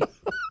anybody.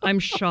 I'm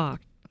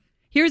shocked.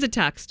 Here's a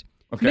text.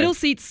 Okay. Middle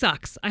seat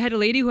sucks. I had a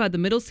lady who had the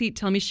middle seat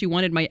tell me she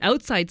wanted my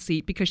outside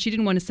seat because she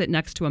didn't want to sit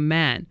next to a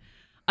man.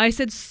 I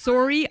said,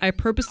 sorry, I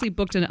purposely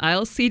booked an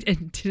aisle seat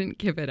and didn't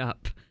give it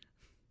up.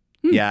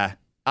 Yeah.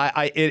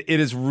 It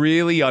is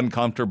really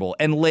uncomfortable.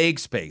 And leg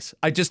space.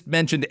 I just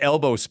mentioned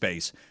elbow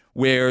space,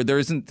 where there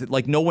isn't,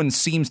 no one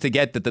seems to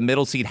get that the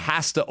middle seat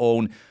has to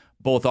own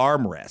both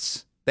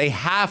armrests.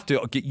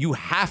 You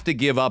have to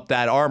give up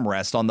that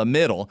armrest on the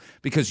middle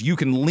because you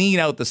can lean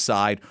out the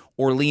side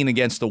or lean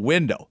against the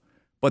window.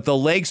 But the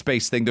leg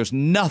space thing, there's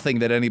nothing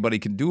that anybody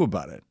can do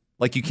about it.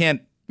 You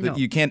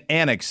can't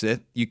annex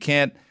it. You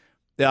can't.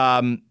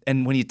 And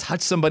when you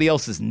touch somebody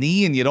else's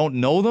knee and you don't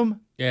know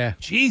them. Yeah.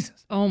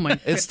 Jesus. Oh, my.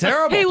 It's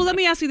terrible. Hey, well, let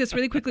me ask you this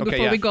really quickly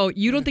before we go.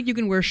 You don't think you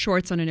can wear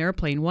shorts on an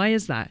airplane. Why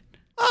is that?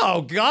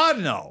 Oh, God,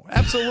 no.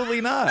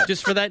 Absolutely not.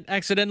 Just for that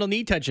accidental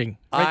knee touching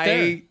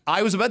there.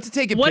 I was about to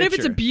take a What picture. if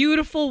it's a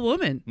beautiful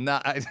woman? No,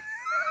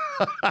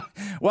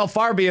 well,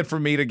 far be it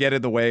from me to get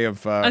in the way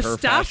of her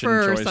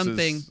staffer or fashion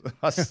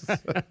choices.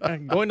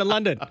 something. Going to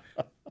London.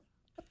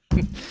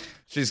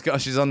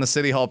 She's on the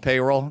City Hall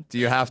payroll. Do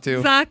you have to?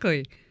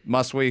 Exactly.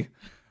 Must we?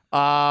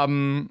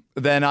 Then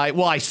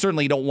I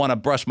certainly don't want to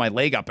brush my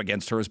leg up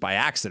against hers by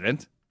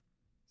accident.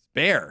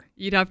 Fair.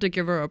 You'd have to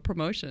give her a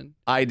promotion.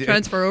 I do.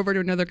 Transfer over to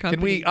another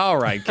company. Can we? All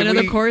right.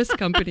 Another chorus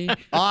company.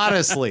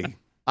 Honestly,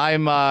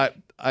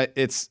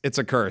 it's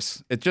a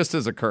curse. It just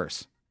is a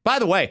curse. By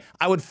the way,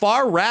 I would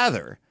far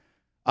rather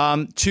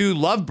two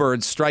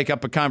lovebirds strike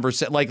up a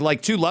conversation.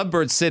 Like two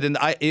lovebirds sit and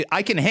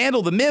I can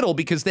handle the middle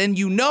because then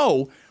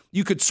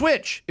you could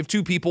switch if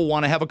two people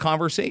want to have a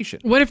conversation.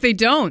 What if they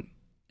don't?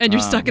 And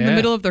you're stuck in the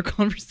middle of their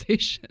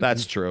conversation.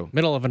 That's true.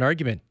 Middle of an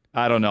argument.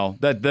 I don't know.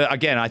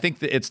 Again, I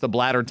think it's the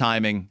bladder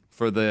timing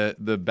for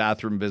the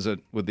bathroom visit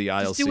with the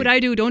aisle Just do seat. what I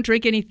do. Don't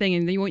drink anything,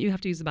 and then you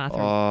have to use the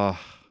bathroom.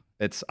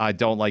 I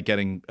don't like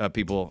getting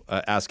people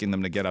asking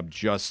them to get up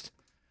just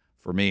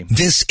for me.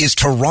 This is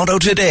Toronto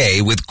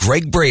Today with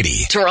Greg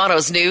Brady.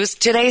 Toronto's news,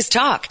 today's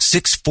talk.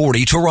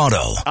 640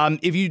 Toronto.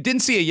 If you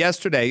didn't see it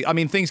yesterday, I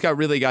mean, things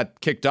got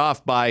kicked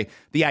off by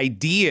the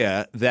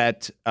idea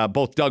that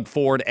both Doug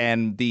Ford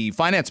and the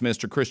finance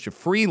minister, Chrystia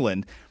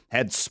Freeland,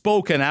 had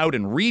spoken out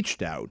and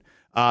reached out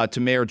to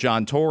Mayor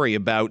John Tory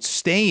about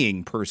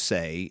staying, per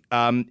se.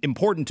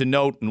 Important to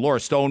note, and Laura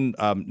Stone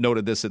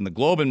noted this in the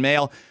Globe and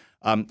Mail,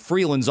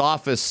 Freeland's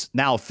office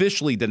now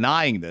officially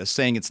denying this,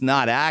 saying it's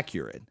not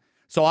accurate.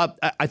 So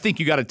I think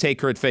you got to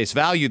take her at face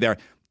value there.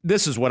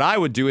 This is what I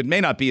would do. It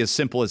may not be as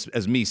simple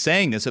as me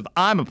saying this. If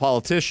I'm a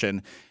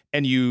politician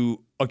and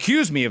you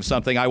accuse me of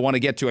something, I want to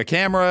get to a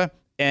camera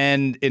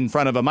and in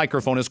front of a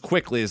microphone as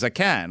quickly as I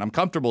can. I'm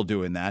comfortable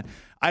doing that.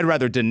 I'd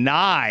rather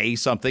deny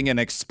something and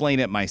explain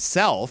it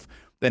myself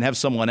than have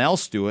someone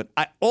else do it.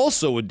 I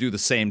also would do the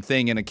same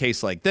thing in a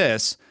case like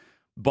this.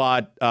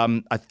 But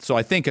so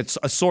I think it's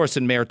a source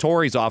in Mayor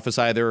Tory's office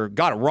either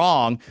got it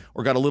wrong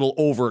or got a little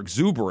over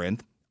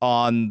exuberant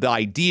on the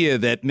idea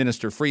that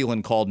Minister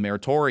Freeland called Mayor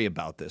Tory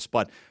about this.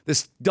 But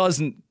this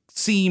doesn't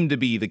seem to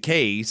be the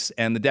case,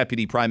 and the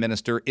Deputy Prime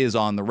Minister is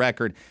on the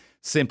record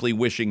simply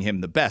wishing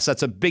him the best.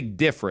 That's a big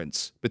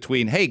difference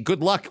between, hey,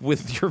 good luck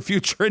with your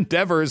future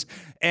endeavors,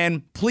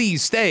 and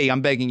please stay,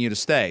 I'm begging you to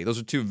stay. Those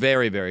are two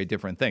very, very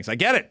different things. I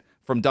get it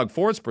from Doug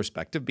Ford's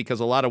perspective,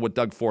 because a lot of what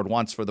Doug Ford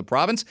wants for the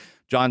province,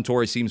 John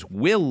Tory seems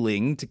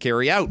willing to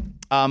carry out.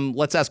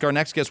 Let's ask our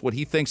next guest what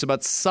he thinks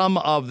about some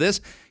of this.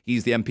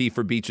 He's the MP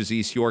for Beaches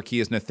East York. He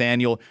is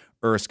Nathaniel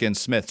Erskine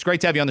Smith. It's great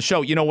to have you on the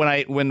show. You know,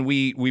 when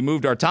we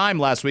moved our time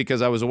last week,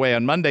 as I was away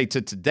on Monday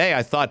to today,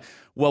 I thought,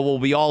 well, we'll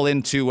be all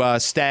into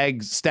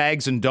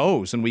stags and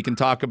does, and we can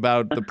talk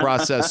about the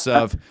process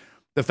of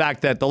the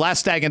fact that the last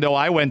Stag and Doe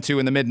I went to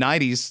in the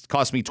mid-'90s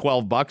cost me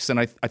 $12, and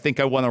I think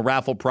I won a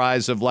raffle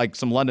prize of like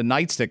some London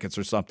Knights tickets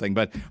or something.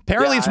 But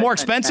apparently it's more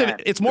expensive.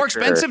 It's more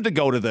expensive to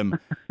go to them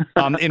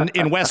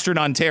in Western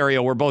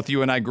Ontario, where both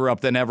you and I grew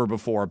up, than ever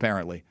before,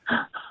 apparently.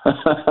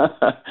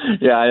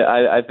 Yeah,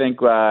 I think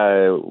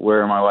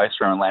where my wife's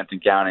from in Lambton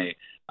County,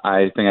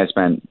 I think I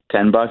spent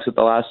 $10 at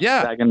the last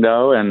Stag and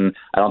Doe, and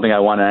I don't think I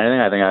won anything.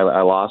 I think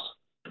I lost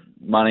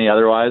money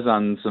otherwise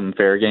on some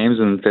fair games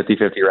and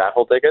 50-50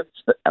 raffle tickets,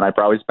 and I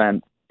probably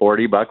spent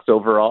 $40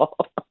 overall.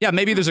 Yeah,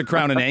 maybe there's a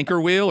Crown and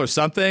Anchor wheel or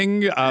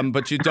something,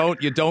 but you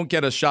don't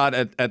get a shot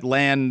at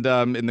land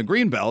in the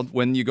Greenbelt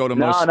when you go to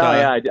most.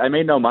 I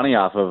made no money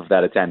off of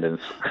that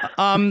attendance.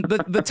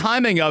 The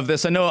timing of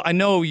this, I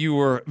know you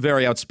were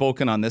very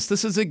outspoken on this.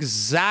 This is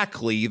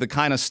exactly the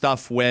kind of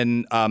stuff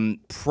when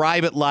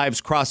private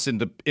lives cross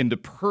into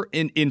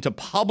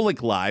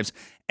public lives,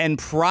 and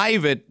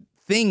private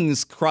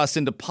things cross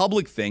into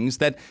public things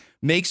that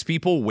makes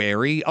people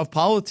wary of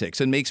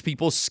politics and makes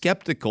people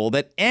skeptical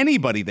that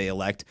anybody they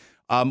elect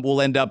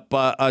will end up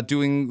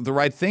doing the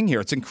right thing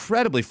here. It's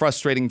incredibly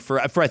frustrating for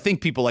I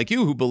think people like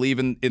you who believe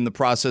in the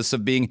process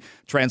of being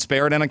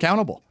transparent and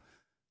accountable.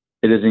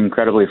 It is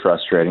incredibly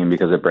frustrating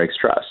because it breaks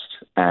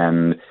trust,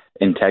 and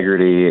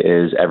integrity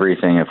is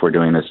everything if we're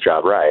doing this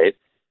job right.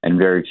 And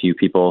very few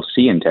people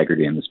see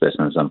integrity in this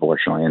business,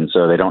 unfortunately. And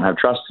so they don't have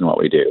trust in what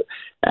we do.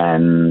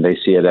 And they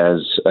see it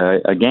as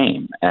a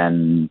game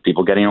and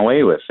people getting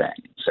away with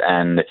things.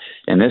 And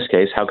in this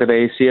case, how could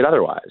they see it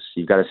otherwise?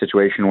 You've got a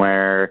situation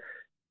where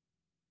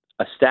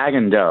a Stag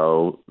and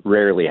Doe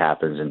rarely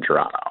happens in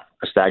Toronto.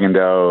 A Stag and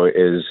Doe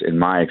is, in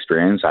my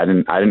experience, I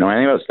didn't know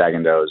anything about Stag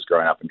and Does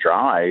growing up in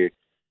Toronto. I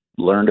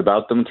learned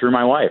about them through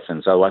my wife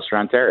in Southwestern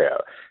Ontario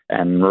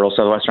and rural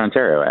Southwestern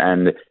Ontario.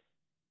 And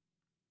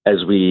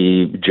as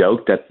we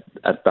joked at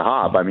the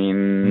Hop, I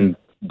mean,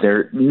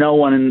 no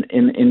one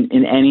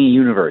in any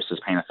universe is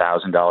paying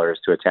 $1,000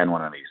 to attend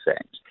one of these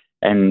things.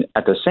 And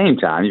at the same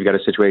time, you've got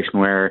a situation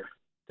where,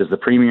 does the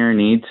premier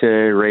need to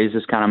raise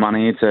this kind of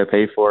money to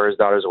pay for his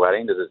daughter's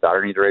wedding? Does his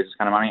daughter need to raise this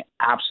kind of money?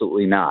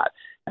 Absolutely not.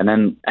 And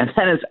then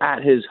it's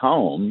at his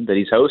home that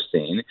he's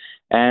hosting,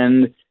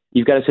 and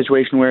you've got a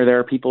situation where there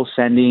are people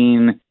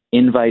sending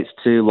invites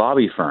to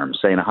lobby firms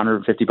saying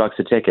 $150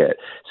 a ticket,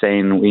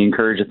 saying we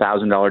encourage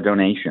 $1,000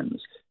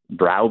 donations,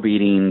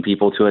 browbeating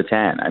people to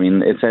attend. I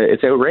mean,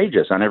 it's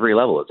outrageous on every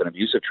level. It's an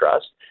abuse of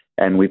trust,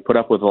 and we put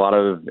up with a lot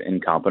of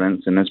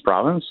incompetence in this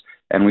province,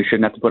 and we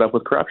shouldn't have to put up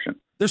with corruption.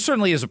 There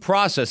certainly is a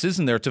process,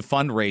 isn't there, to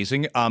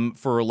fundraising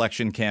for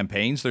election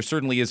campaigns. There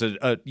certainly is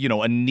a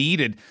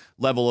needed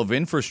level of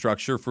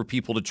infrastructure for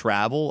people to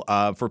travel,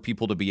 for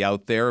people to be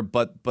out there.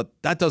 But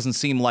that doesn't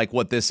seem like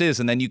what this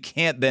is. And then you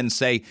can't then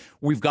say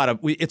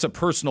it's a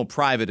personal,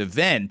 private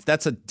event.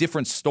 That's a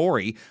different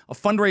story. A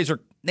fundraiser,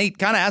 Nate,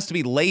 kind of has to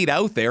be laid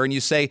out there, and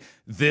you say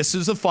this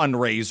is a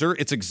fundraiser.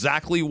 It's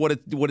exactly what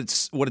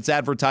it's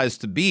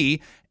advertised to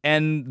be,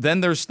 and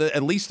then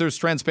at least there's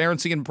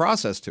transparency and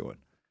process to it.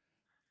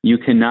 You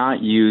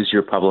cannot use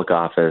your public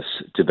office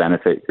to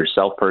benefit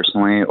yourself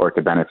personally or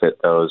to benefit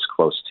those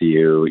close to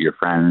you, your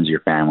friends,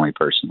 your family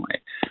personally.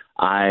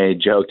 I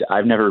joked,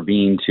 I've never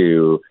been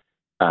to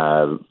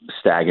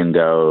Stag and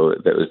Doe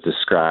that was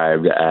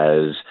described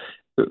as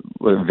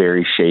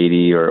very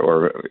shady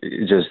or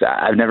just,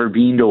 I've never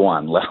been to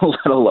one, let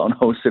alone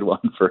hosted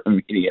one for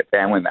an immediate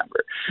family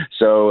member.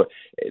 So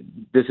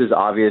this is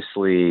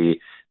obviously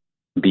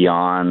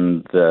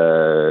beyond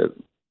the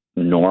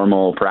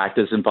normal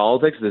practice in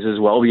politics. This is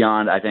well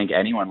beyond, I think,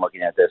 anyone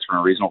looking at this from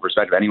a reasonable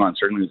perspective. Anyone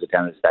certainly who's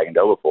attended Stag and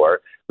Doe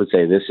before would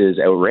say this is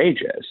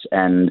outrageous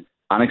and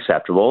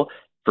unacceptable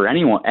for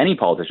any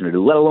politician to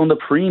do, let alone the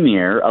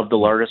premier of the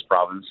largest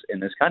province in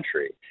this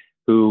country,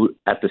 who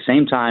at the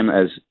same time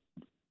as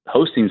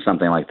hosting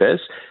something like this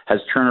has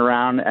turned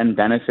around and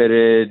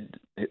benefited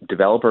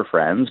developer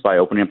friends by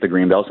opening up the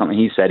Greenbelt, something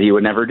he said he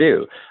would never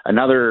do.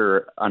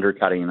 Another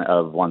undercutting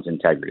of one's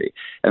integrity.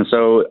 And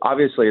so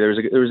obviously there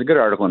was a good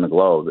article in the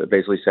Globe that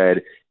basically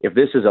said, if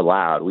this is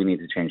allowed, we need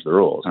to change the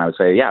rules. And I would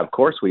say, yeah, of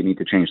course we need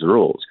to change the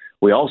rules.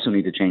 We also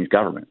need to change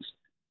governments.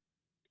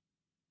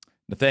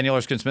 Nathaniel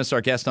Erskine-Smith,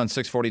 our guest on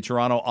 640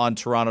 Toronto on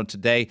Toronto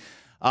Today.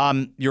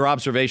 Your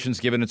observations,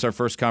 given it's our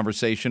first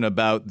conversation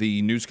about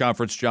the news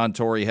conference John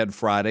Tory had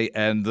Friday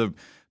and the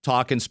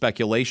talk and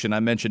speculation, I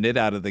mentioned it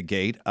out of the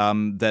gate,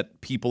 that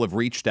people have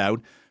reached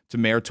out to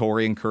Mayor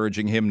Tory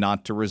encouraging him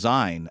not to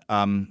resign.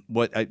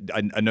 What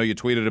I know you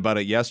tweeted about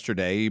it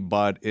yesterday,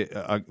 but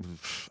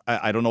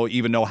I don't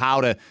even know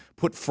how to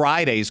put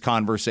Friday's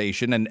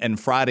conversation and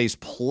Friday's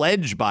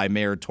pledge by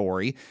Mayor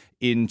Tory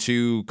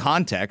into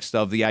context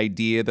of the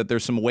idea that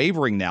there's some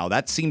wavering now.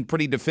 That seemed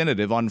pretty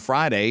definitive on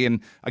Friday.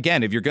 And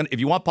again, if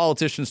you want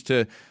politicians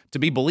to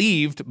be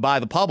believed by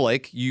the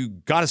public, you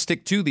got to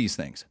stick to these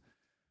things.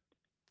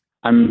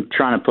 I'm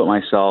trying to put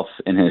myself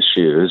in his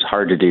shoes.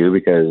 Hard to do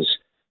because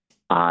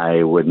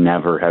I would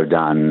never have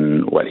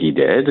done what he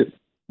did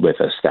with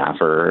a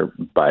staffer,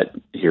 but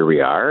here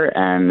we are.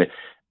 And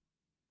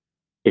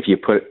if you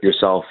put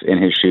yourself in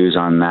his shoes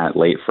on that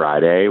late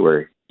Friday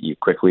where you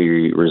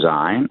quickly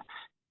resign,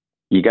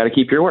 you got to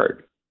keep your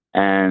word.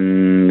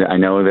 And I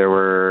know there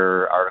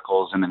were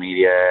articles in the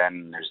media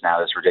and there's now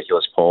this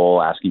ridiculous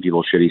poll asking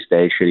people, should he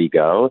stay, should he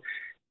go?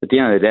 At the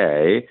end of the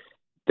day,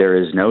 there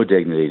is no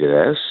dignity to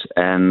this,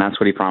 and that's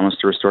what he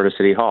promised to restore to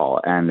City Hall.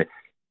 And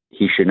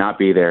he should not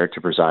be there to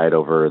preside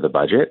over the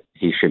budget.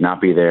 He should not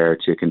be there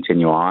to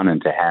continue on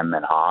and to hem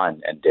and haw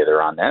and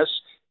dither on this.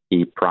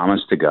 He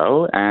promised to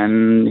go,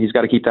 and he's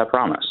got to keep that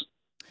promise.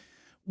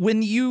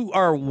 When you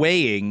are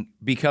weighing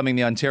becoming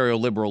the Ontario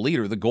Liberal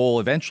leader, the goal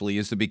eventually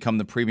is to become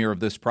the premier of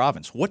this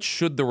province. What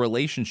should the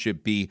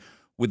relationship be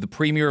with the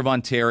Premier of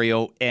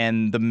Ontario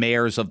and the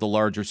mayors of the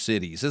larger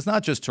cities? It's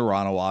not just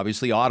Toronto,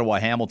 obviously, Ottawa,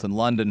 Hamilton,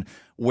 London,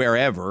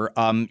 wherever.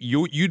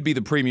 You'd be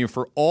the Premier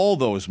for all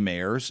those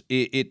mayors.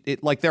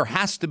 There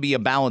has to be a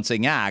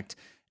balancing act,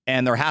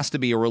 and there has to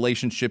be a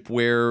relationship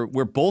where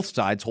both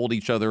sides hold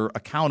each other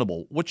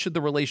accountable. What should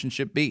the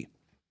relationship be?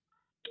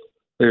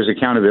 There's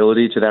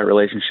accountability to that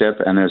relationship,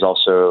 and there's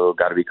also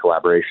got to be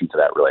collaboration to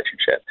that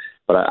relationship.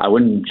 But I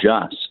wouldn't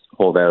just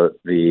hold out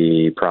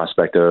the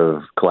prospect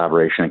of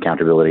collaboration,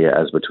 accountability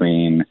as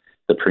between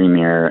the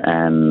Premier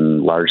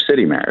and large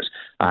city mayors.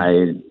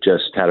 I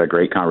just had a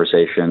great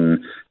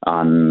conversation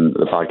on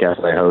the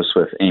podcast I host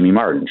with Amy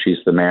Martin. She's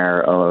the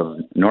mayor of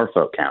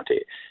Norfolk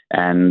County.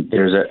 And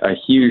there's a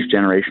huge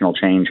generational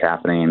change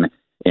happening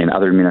in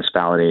other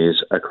municipalities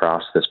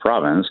across this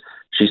province.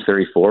 She's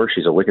 34.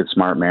 She's a wicked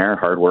smart mayor,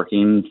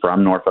 hardworking,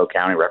 from Norfolk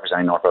County,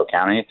 representing Norfolk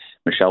County.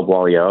 Michelle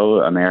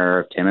Boileau, a mayor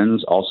of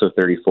Timmins, also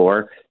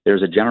 34.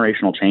 There's a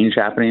generational change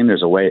happening.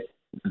 There's a way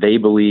they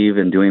believe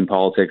in doing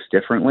politics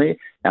differently.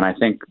 And I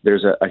think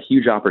there's a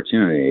huge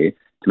opportunity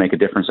to make a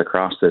difference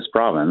across this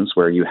province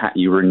where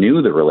you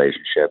renew the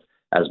relationship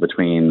as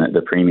between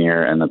the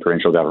Premier and the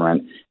provincial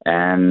government,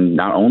 and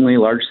not only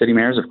large city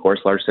mayors, of course,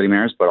 large city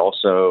mayors, but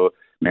also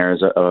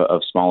mayors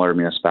of smaller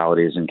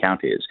municipalities and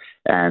counties.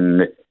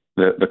 And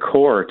the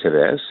core to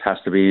this has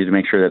to be to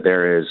make sure that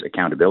there is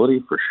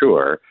accountability for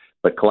sure,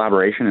 but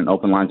collaboration and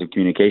open lines of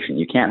communication.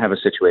 You can't have a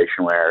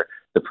situation where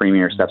the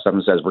Premier steps up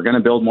and says, we're going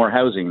to build more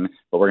housing,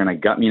 but we're going to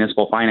gut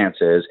municipal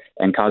finances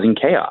and causing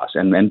chaos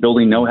and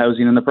building no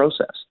housing in the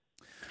process.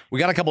 We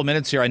got a couple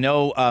minutes here. I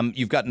know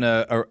you've gotten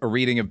a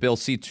reading of Bill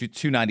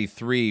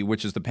C-293,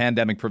 which is the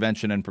Pandemic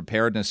Prevention and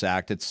Preparedness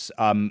Act. It's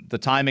the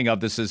timing of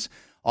this is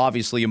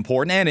obviously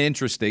important and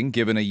interesting,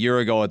 given a year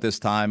ago at this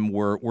time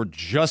we're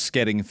just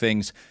getting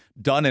things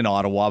done in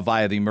Ottawa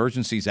via the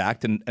Emergencies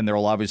Act, and there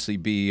will obviously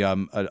be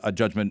a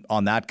judgment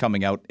on that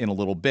coming out in a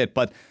little bit.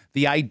 But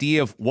the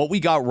idea of what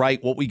we got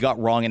right, what we got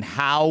wrong, and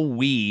how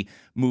we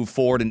move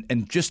forward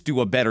and just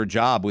do a better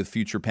job with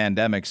future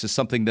pandemics is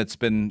something that's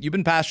you've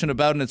been passionate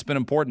about, and it's been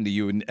important to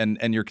you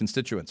and your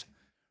constituents.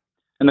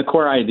 And the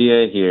core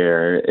idea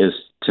here is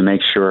to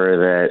make sure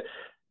that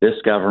this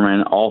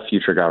government, all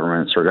future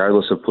governments,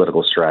 regardless of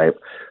political stripe,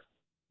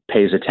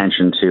 pays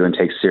attention to and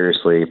takes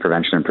seriously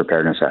prevention and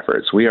preparedness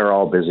efforts. We are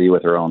all busy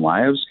with our own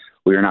lives.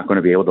 We are not going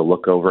to be able to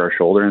look over our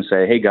shoulder and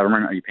say, hey,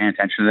 government, are you paying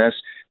attention to this?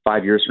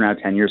 5 years from now,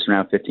 10 years from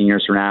now, 15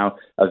 years from now,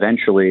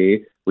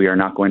 eventually we are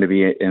not going to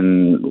be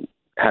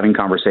having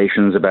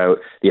conversations about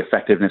the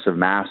effectiveness of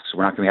masks.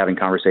 We're not going to be having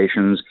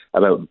conversations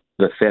about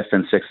the 5th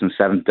and 6th and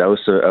 7th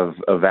dose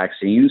of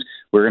vaccines.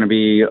 we're going to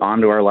be on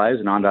to our lives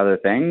and on to other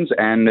things.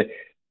 And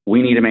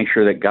we need to make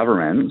sure that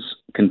governments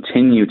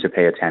continue to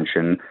pay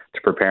attention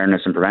to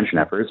preparedness and prevention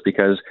efforts,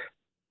 because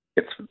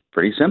it's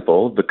pretty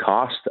simple. The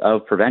cost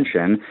of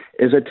prevention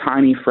is a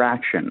tiny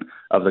fraction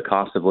of the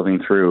cost of living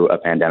through a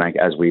pandemic,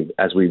 as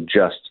we've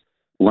just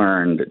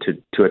learned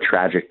to a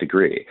tragic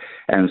degree.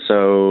 And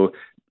so,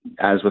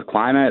 as with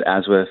climate,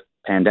 as with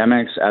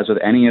pandemics, as with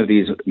any of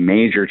these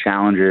major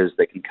challenges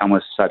that can come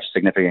with such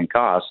significant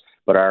costs,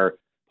 but are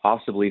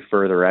possibly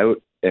further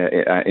out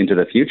into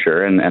the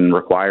future and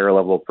require a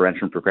level of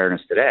prevention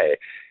preparedness today,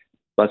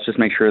 let's just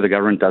make sure the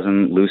government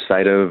doesn't lose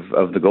sight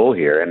of the goal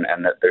here,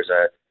 and that there's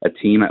a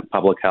team at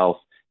public health,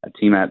 a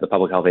team at the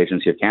Public Health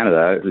Agency of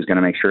Canada who's going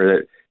to make sure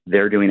that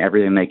they're doing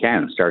everything they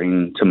can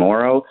starting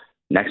tomorrow,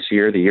 next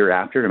year, the year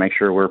after, to make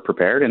sure we're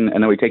prepared and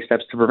that we take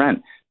steps to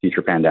prevent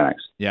future pandemics.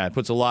 Yeah, it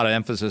puts a lot of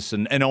emphasis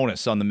and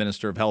onus on the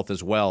Minister of Health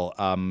as well.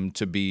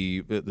 To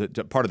be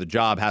part of the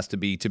job has to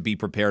be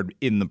prepared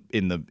in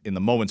the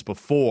moments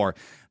before,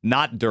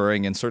 not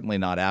during, and certainly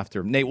not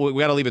after. Nate, we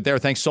got to leave it there.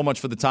 Thanks so much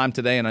for the time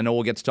today, and I know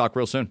we'll get to talk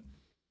real soon.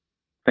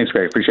 Thanks,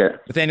 Greg. Appreciate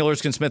it. Nathaniel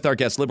Erskine Smith, our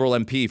guest, Liberal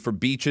MP for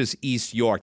Beaches, East York.